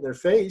don't spit in their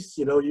face.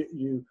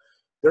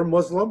 They're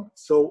Muslim.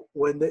 So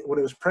when it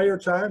was prayer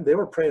time, they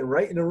were praying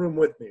right in the room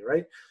with me,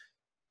 right?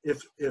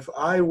 If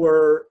I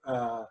were,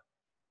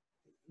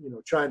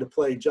 trying to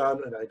play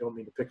John, and I don't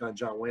mean to pick on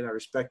John Wayne, I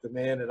respect the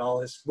man and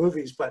all his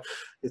movies, but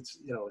it's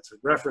a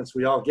reference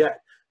we all get.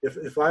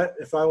 If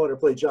I want to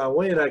play John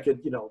Wayne, I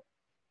could,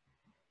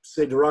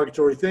 say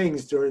derogatory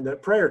things during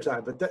that prayer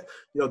time, but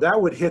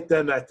that would hit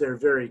them at their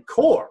very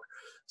core.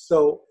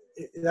 So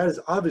that is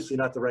obviously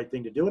not the right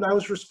thing to do. And I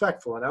was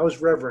respectful and I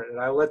was reverent and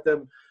I let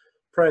them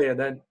pray. And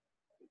then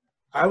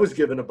I was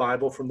given a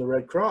Bible from the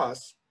Red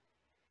Cross,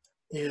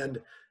 and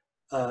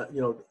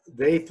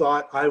they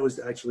thought I was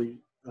actually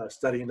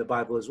studying the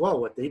Bible as well.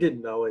 What they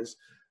didn't know is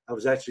I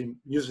was actually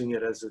using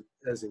it as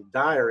a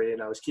diary,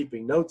 and I was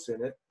keeping notes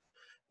in it,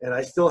 and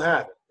I still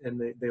have it. And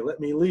they let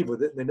me leave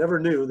with it. They never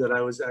knew that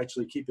I was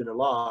actually keeping a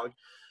log,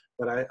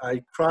 but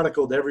I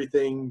chronicled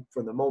everything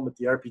from the moment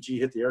the RPG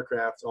hit the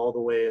aircraft all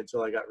the way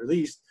until I got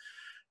released.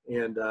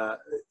 And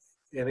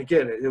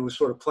again, it was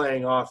sort of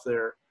playing off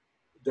their,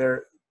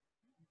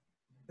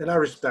 and I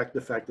respect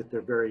the fact that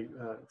they're very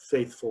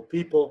faithful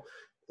people,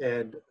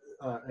 and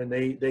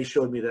they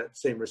showed me that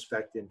same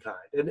respect in kind.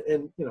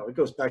 And it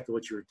goes back to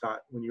what you were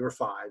taught when you were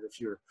 5. If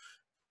you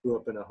grew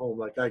up in a home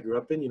like I grew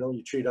up in,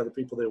 you treat other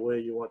people the way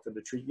you want them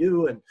to treat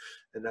you, and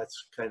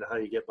that's kind of how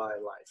you get by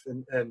in life.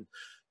 And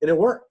it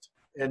worked.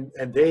 And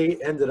they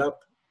ended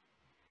up,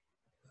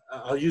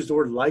 I'll use the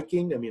word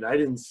liking. I mean, I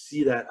didn't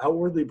see that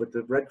outwardly, but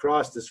the Red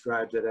Cross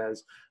described it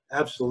as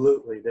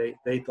absolutely.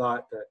 They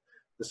thought that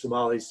the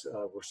Somalis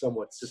were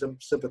somewhat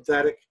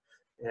sympathetic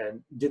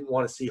and didn't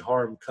want to see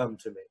harm come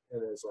to me.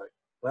 And it was like,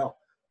 well,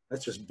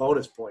 that's just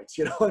bonus points.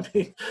 I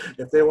mean,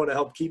 if they want to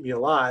help keep me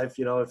alive,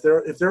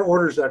 if their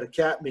orders are to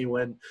cap me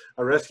when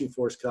a rescue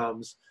force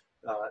comes,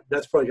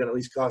 that's probably going to at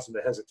least cause them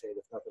to hesitate,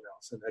 if nothing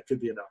else. And that could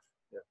be enough.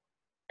 Yeah.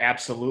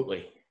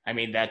 Absolutely. I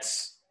mean,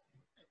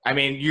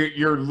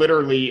 you're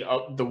literally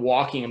the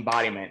walking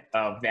embodiment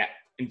of that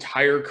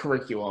entire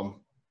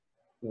curriculum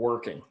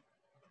working.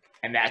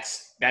 And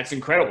that's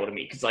incredible to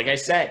me. Cause like I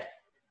said,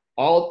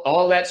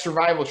 all that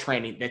survival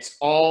training, that's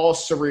all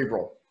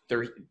cerebral.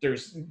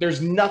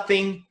 There's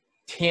nothing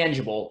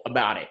tangible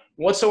about it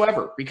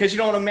whatsoever, because you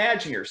don't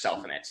imagine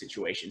yourself in that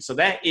situation. So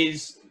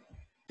that's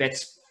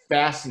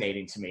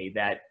fascinating to me,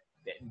 that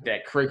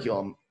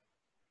curriculum,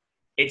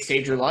 it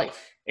saved your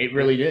life. It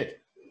really did.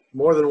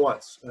 More than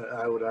once,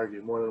 I would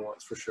argue, more than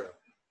once for sure.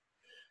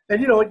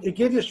 And, it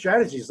gave you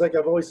strategies. Like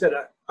I've always said,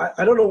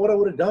 I don't know what I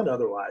would have done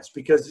otherwise,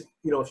 because,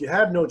 if you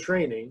have no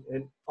training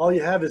and all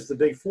you have is the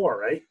big four,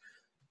 right?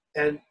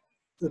 And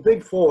the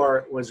big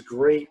four was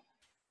great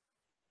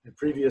in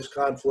previous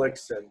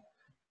conflicts. And,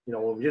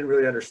 when we didn't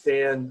really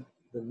understand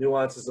the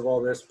nuances of all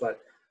this, but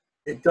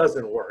it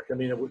doesn't work. I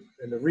mean,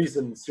 and the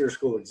reason SEER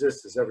School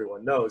exists, as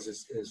everyone knows,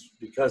 is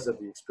because of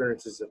the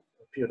experiences of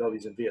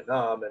POWs in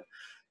Vietnam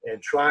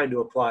and trying to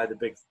apply the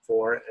big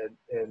four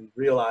and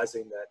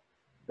realizing that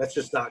that's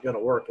just not going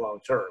to work long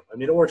term. I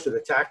mean, it works at a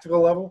tactical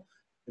level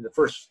in the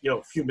first,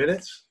 few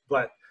minutes,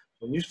 but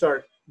when you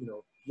start,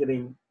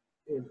 getting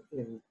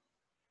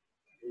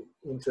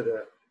into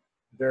the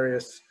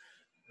various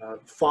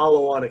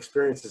follow-on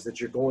experiences that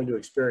you're going to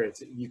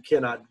experience, you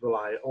cannot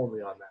rely only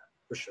on that,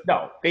 for sure.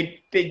 No,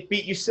 they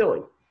beat you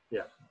silly.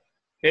 Yeah.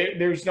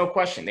 There's no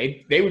question.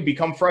 They would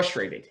become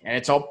frustrated, and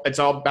it's all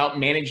about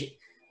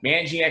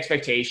managing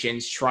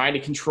expectations, trying to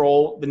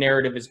control the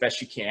narrative as best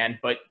you can,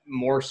 but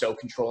more so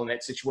controlling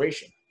that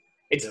situation.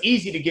 It's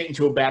easy to get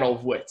into a battle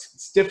of wits.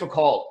 It's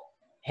difficult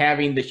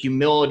having the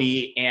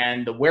humility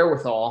and the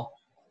wherewithal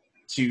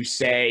to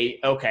say,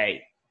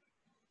 okay,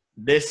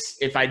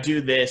 if I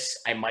do this,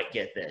 I might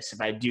get this. If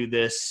I do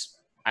this,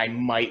 I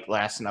might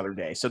last another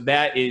day. So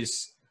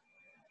that's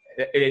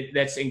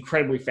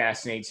incredibly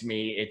fascinating to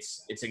me.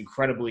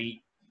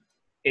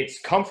 It's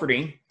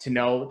comforting to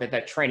know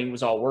that training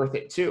was all worth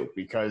it too,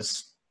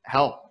 because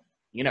hell,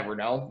 you never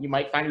know. You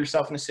might find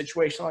yourself in a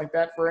situation like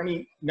that for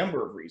any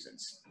number of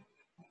reasons.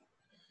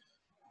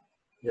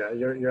 Yeah,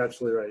 you're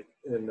absolutely right.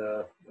 And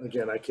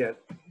again, I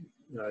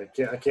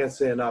can't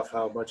say enough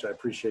how much I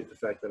appreciate the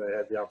fact that I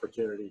had the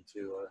opportunity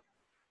to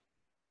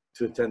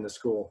attend the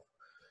school.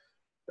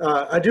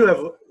 I do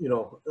have,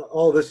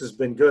 all this has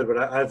been good, but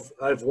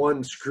I've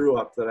one screw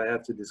up that I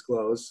have to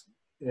disclose,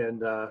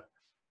 and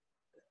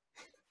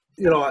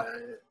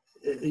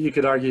you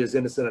could argue is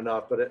innocent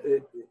enough, but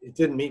it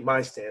didn't meet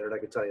my standard. I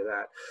can tell you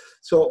that.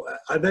 So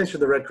I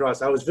mentioned the Red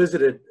Cross. I was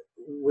visited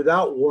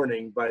without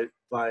warning by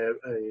a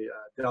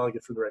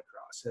delegate from the Red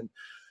Cross, and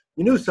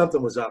you knew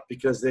something was up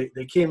because they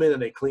came in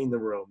and they cleaned the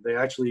room. They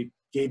actually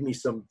gave me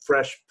some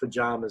fresh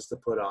pajamas to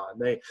put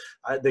on.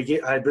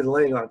 I'd been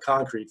laying on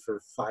concrete for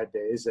 5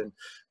 days, and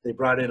they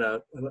brought in a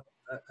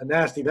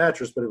nasty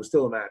mattress, but it was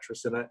still a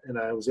mattress, and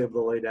I was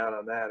able to lay down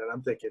on that. And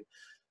I'm thinking,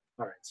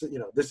 all right, so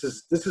this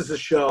is a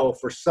show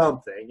for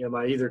something. Am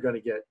I either going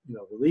to get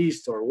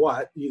released or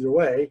what? Either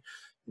way,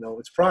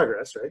 it's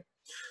progress, right?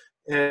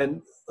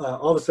 And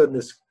all of a sudden,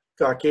 this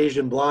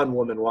Caucasian blonde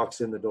woman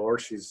walks in the door.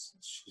 She's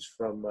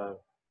from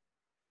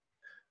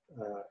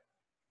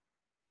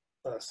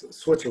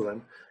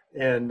Switzerland,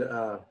 and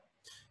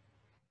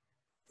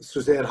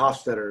Suzanne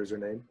Hofstetter is her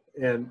name,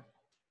 and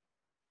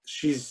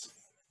she's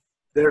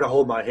there to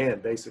hold my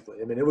hand,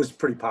 basically. I mean, it was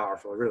pretty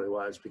powerful. It really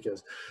was,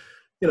 because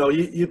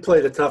you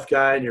play the tough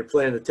guy and you're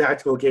playing the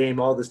tactical game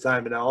all this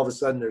time, and now all of a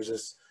sudden there's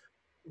this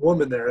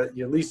woman there that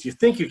at least you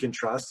think you can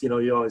trust.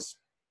 You always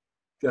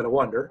got to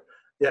wonder.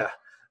 Yeah.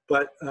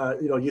 But,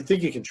 you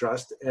think you can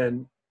trust.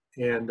 And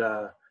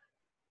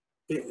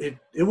it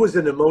was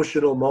an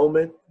emotional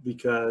moment,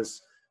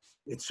 because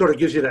it sort of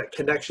gives you that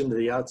connection to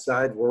the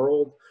outside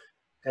world,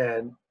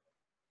 and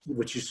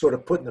which you sort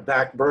of put in the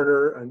back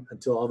burner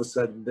until all of a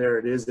sudden there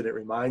it is. And it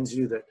reminds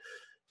you that,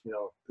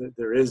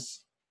 there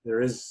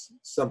is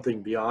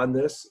something beyond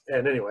this.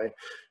 And anyway,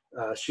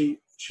 she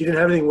didn't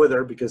have anything with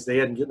her because they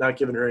had not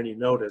given her any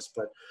notice,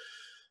 but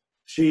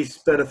she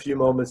spent a few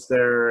moments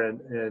there,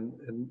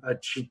 and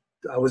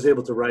I was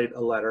able to write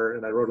a letter,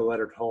 and I wrote a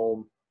letter at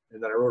home,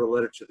 and then I wrote a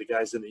letter to the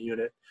guys in the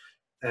unit,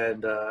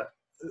 and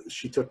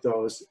she took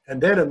those.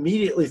 And then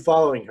immediately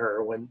following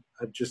her, when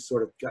I've just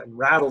sort of gotten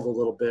rattled a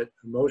little bit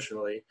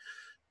emotionally,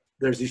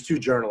 there's these two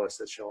journalists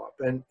that show up,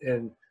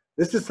 and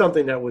this is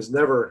something that was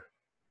never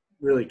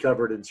really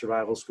covered in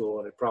survival school,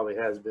 and it probably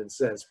has been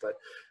since, but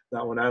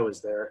not when I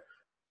was there.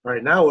 All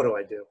right, now what do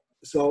I do?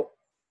 So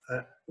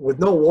with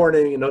no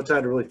warning and no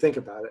time to really think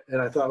about it,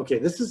 and I thought, okay,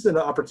 this is an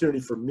opportunity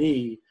for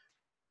me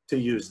to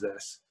use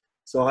this.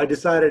 So I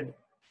decided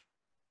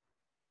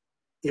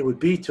it would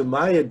be to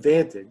my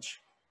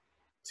advantage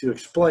to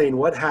explain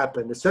what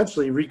happened,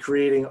 essentially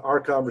recreating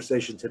our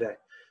conversation today.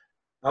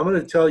 I'm going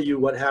to tell you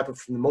what happened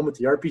from the moment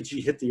the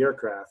RPG hit the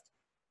aircraft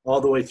all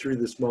the way through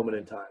this moment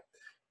in time,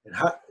 and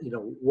how,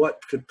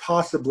 what could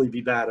possibly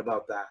be bad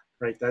about that,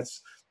 right?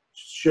 That's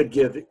should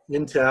give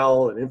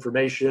intel and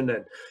information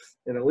and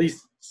at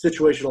least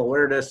situational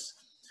awareness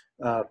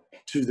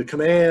to the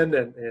command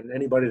and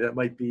anybody that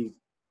might be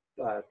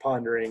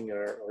pondering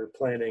or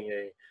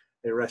planning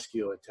a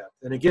rescue attempt.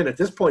 And again, at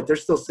this point,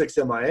 there's still 6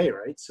 MIA,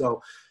 right?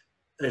 So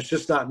it's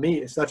just not me.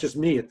 It's not just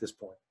me at this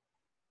point.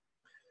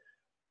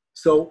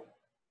 So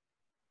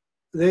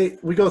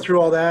we go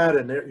through all that,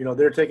 and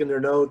they're taking their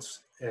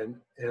notes, and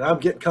I'm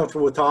getting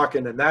comfortable with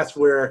talking, and that's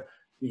where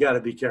you got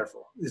to be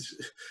careful.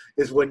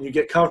 Is when you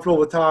get comfortable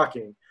with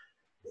talking,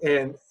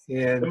 and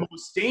the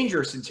most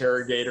dangerous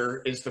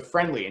interrogator is the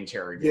friendly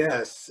interrogator.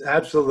 Yes,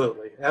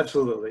 absolutely,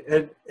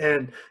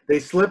 and they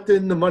slipped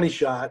in the money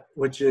shot,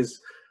 which is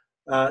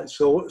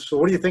so.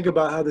 What do you think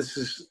about how this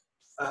is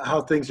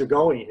how things are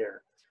going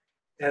here?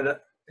 And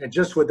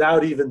just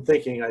without even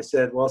thinking, I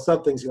said, well,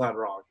 something's gone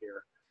wrong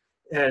here,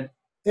 and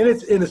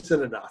it's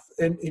innocent enough,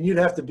 and you'd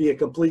have to be a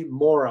complete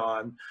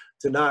moron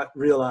to not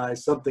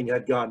realize something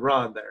had gone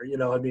wrong there.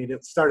 I mean,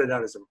 it started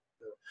out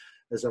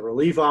as a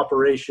relief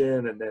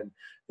operation, and then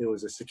it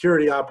was a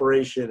security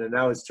operation, and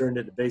now it's turned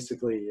into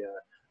basically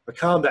a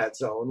combat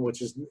zone,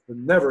 which is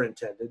never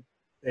intended.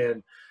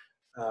 And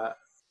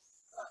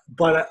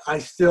but I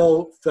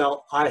still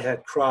felt I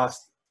had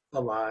crossed a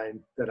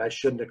line that I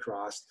shouldn't have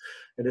crossed.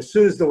 And as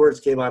soon as the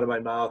words came out of my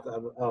mouth,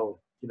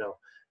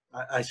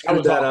 I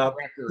screwed that up.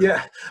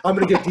 Yeah, I'm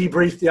going to get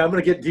debriefed. Yeah, I'm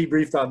going to get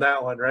debriefed on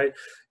that one, right?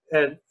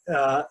 And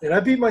I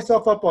beat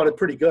myself up on it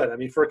pretty good. I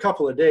mean, for a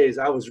couple of days,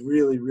 I was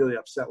really, really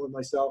upset with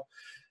myself.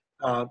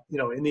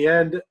 In the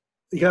end,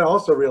 you got to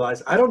also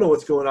realize I don't know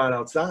what's going on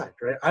outside,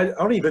 right? I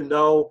don't even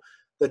know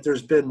that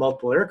there's been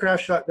multiple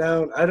aircraft shot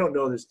down. I don't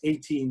know there's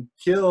 18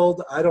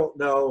 killed. I don't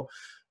know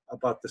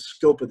about the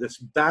scope of this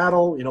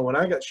battle. When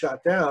I got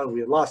shot down,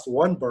 we had lost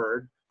one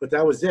bird, but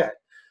that was it.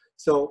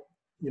 So,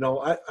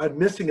 I'm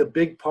missing a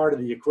big part of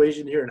the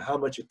equation here and how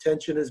much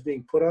attention is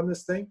being put on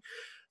this thing.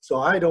 So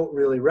I don't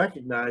really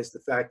recognize the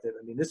fact that,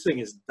 this thing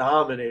is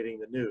dominating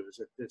the news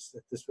at this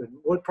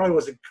what probably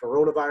wasn't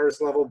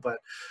coronavirus level, but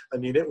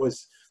it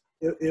was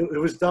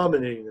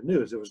dominating the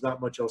news. There was not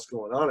much else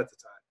going on at the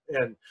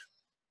time.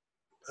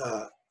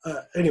 And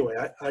anyway,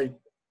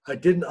 I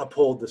didn't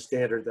uphold the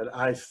standard that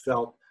I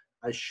felt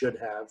I should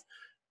have.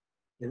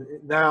 And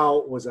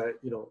now was I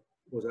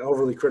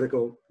overly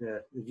critical? Yeah,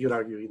 you could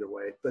argue either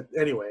way. But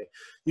anyway,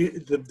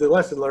 the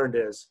lesson learned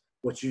is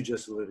what you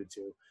just alluded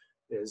to,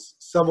 is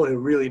someone who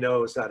really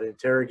knows how to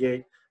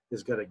interrogate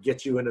is going to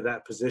get you into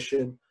that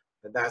position,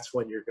 and that's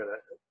when you're going to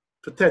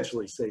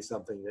potentially say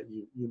something that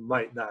you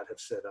might not have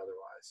said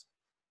otherwise.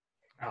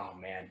 Oh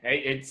man,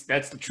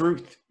 that's the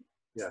truth.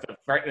 Yeah.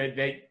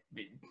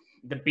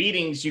 The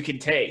beatings you can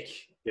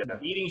take. Yeah. The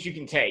beatings you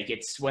can take.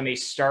 It's when they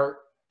start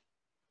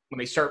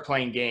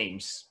playing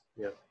games.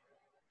 Yeah.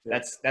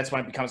 That's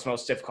when it becomes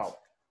most difficult.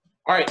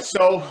 All right,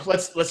 so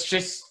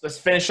let's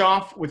finish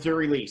off with your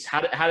release.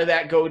 How did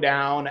that go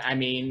down?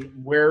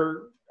 What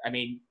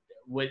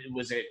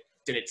was it?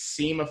 Did it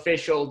seem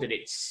official? Did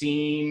it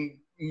seem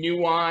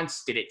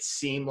nuanced? Did it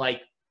seem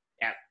like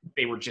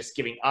they were just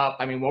giving up?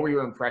 What were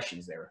your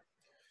impressions there?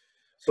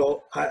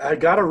 So I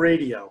got a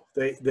radio.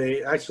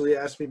 They actually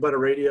asked me about a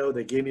radio.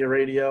 They gave me a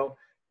radio,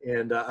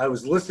 and I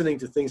was listening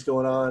to things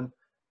going on.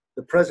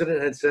 The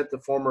president had sent the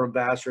former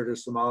ambassador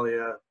to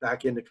Somalia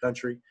back into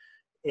country,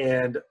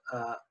 and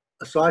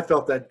so I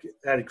felt that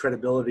added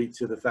credibility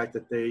to the fact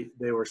that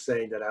they were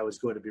saying that I was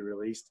going to be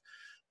released.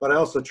 But I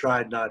also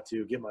tried not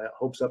to get my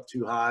hopes up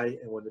too high.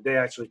 And when the day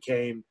actually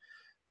came,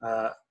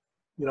 I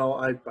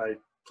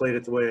played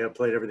it the way I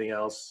played everything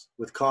else,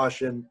 with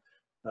caution.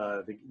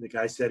 The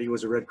guy said he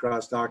was a Red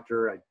Cross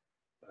doctor. I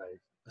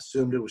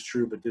assumed it was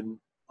true, but didn't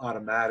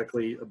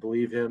automatically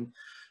believe him.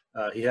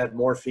 He had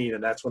morphine,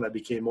 and that's when I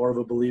became more of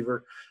a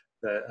believer.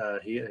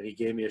 That he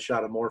gave me a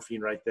shot of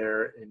morphine right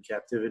there in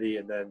captivity,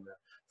 and then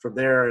from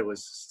there it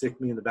was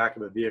stick me in the back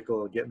of a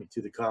vehicle and get me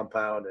to the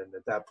compound. And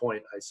at that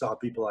point, I saw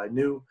people I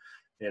knew,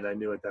 and I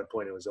knew at that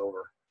point it was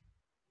over.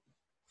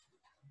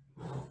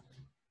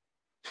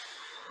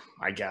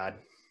 My God,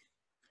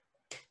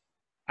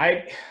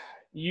 like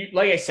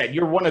I said,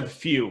 you're one of the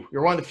few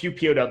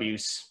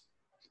POWs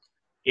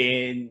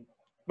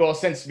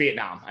since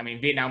Vietnam.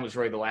 Vietnam was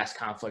really the last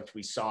conflict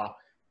we saw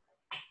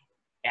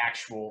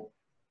actual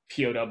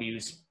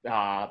POWs,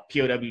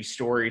 POW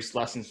stories,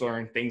 lessons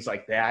learned, things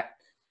like that.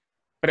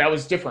 But that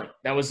was different.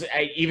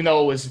 Even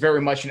though it was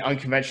very much an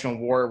unconventional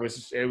war,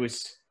 it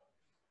was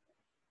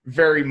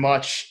very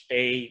much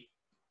a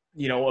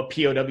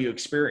POW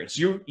experience.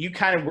 You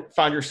kind of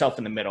found yourself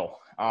in the middle,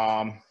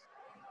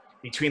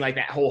 between like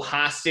that whole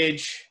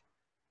hostage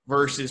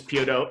versus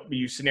POW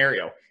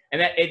scenario.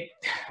 And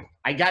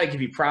I got to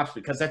give you props,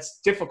 because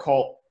that's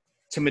difficult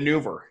to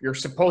maneuver. You're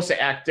supposed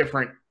to act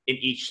different in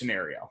each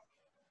scenario.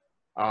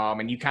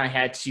 And you kind of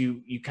had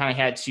to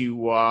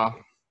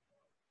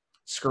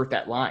skirt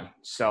that line.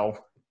 So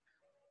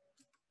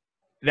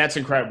that's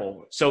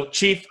incredible. So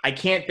Chief, I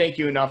can't thank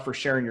you enough for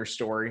sharing your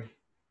story.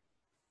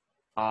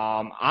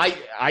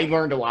 I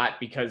learned a lot,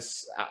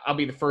 because I'll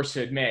be the first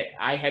to admit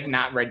I had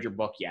not read your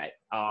book yet.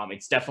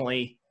 It's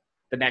definitely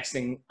the next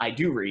thing I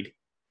do read,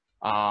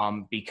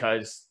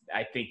 because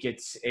I think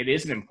it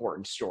is an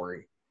important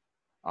story.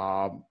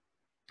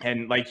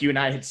 And like you and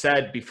I had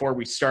said before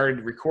we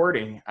started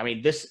recording,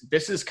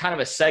 this is kind of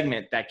a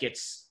segment that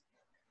gets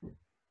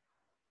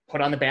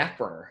put on the back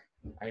burner.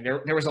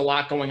 There was a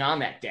lot going on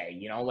that day,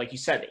 like you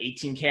said, the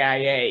 18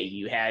 KIA,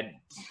 you had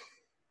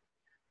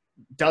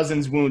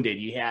dozens wounded.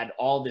 You had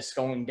all this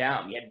going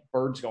down. You had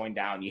birds going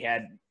down. You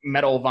had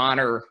Medal of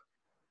Honor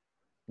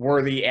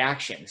worthy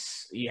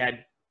actions. You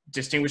had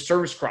Distinguished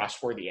Service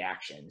Cross worthy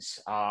actions.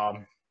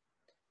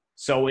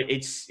 So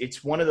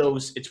it's one of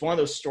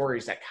those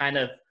stories that kind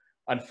of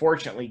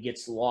unfortunately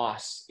gets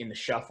lost in the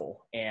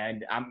shuffle.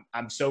 And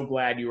I'm so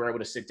glad you were able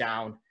to sit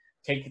down,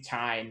 take the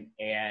time,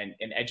 and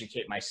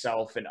educate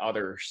myself and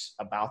others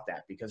about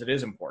that, because it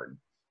is important.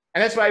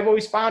 And that's why I've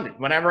always found it.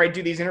 Whenever I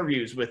do these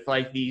interviews with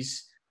like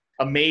these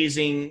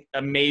amazing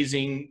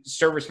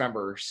service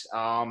members,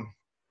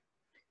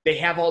 they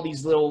have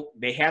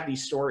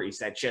these stories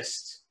that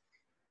just,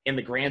 in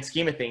the grand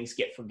scheme of things,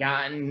 get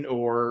forgotten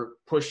or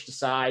pushed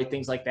aside,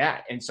 things like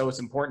that. And so it's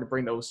important to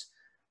bring those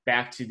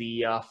back to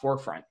the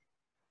forefront.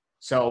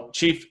 So,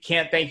 Chief,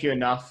 can't thank you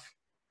enough.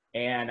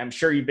 And I'm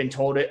sure you've been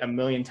told it a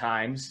million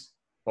times,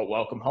 but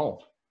welcome home.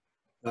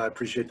 I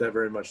appreciate that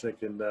very much,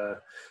 Nick. And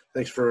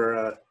thanks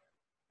for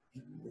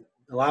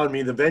allowing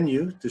me the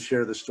venue to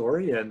share the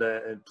story and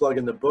plug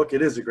in the book.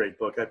 It is a great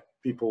book.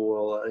 People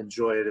will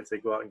enjoy it if they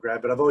go out and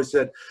grab it. I've always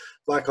said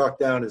Black Hawk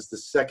Down is the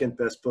second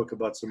best book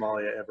about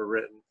Somalia ever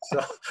written.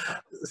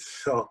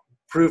 So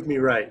prove me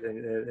right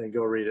and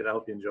go read it. I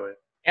hope you enjoy it.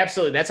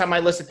 Absolutely. That's on my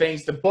list of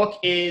things. The book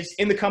is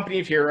In the Company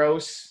of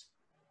Heroes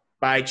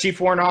by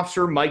Chief Warrant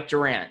Officer Mike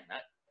Durant.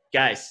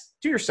 Guys,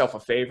 do yourself a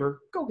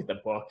favor. Go get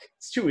the book.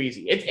 It's too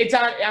easy. It's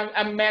on.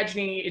 I'm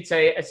imagining it's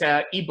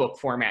a ebook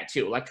format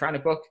too,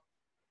 electronic book.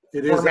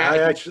 It is.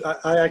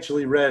 I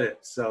actually read it,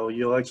 so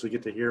you'll actually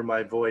get to hear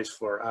my voice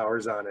for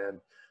hours on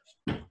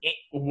end.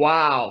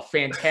 Wow,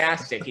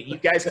 fantastic! You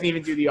guys can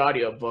even do the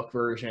audiobook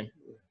version.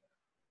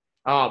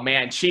 Oh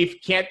man,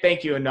 Chief, can't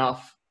thank you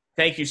enough.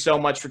 Thank you so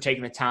much for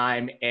taking the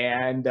time,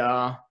 and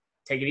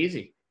take it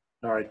easy.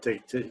 All right,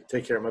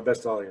 take care. My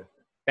best to all of you.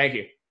 Thank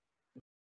you.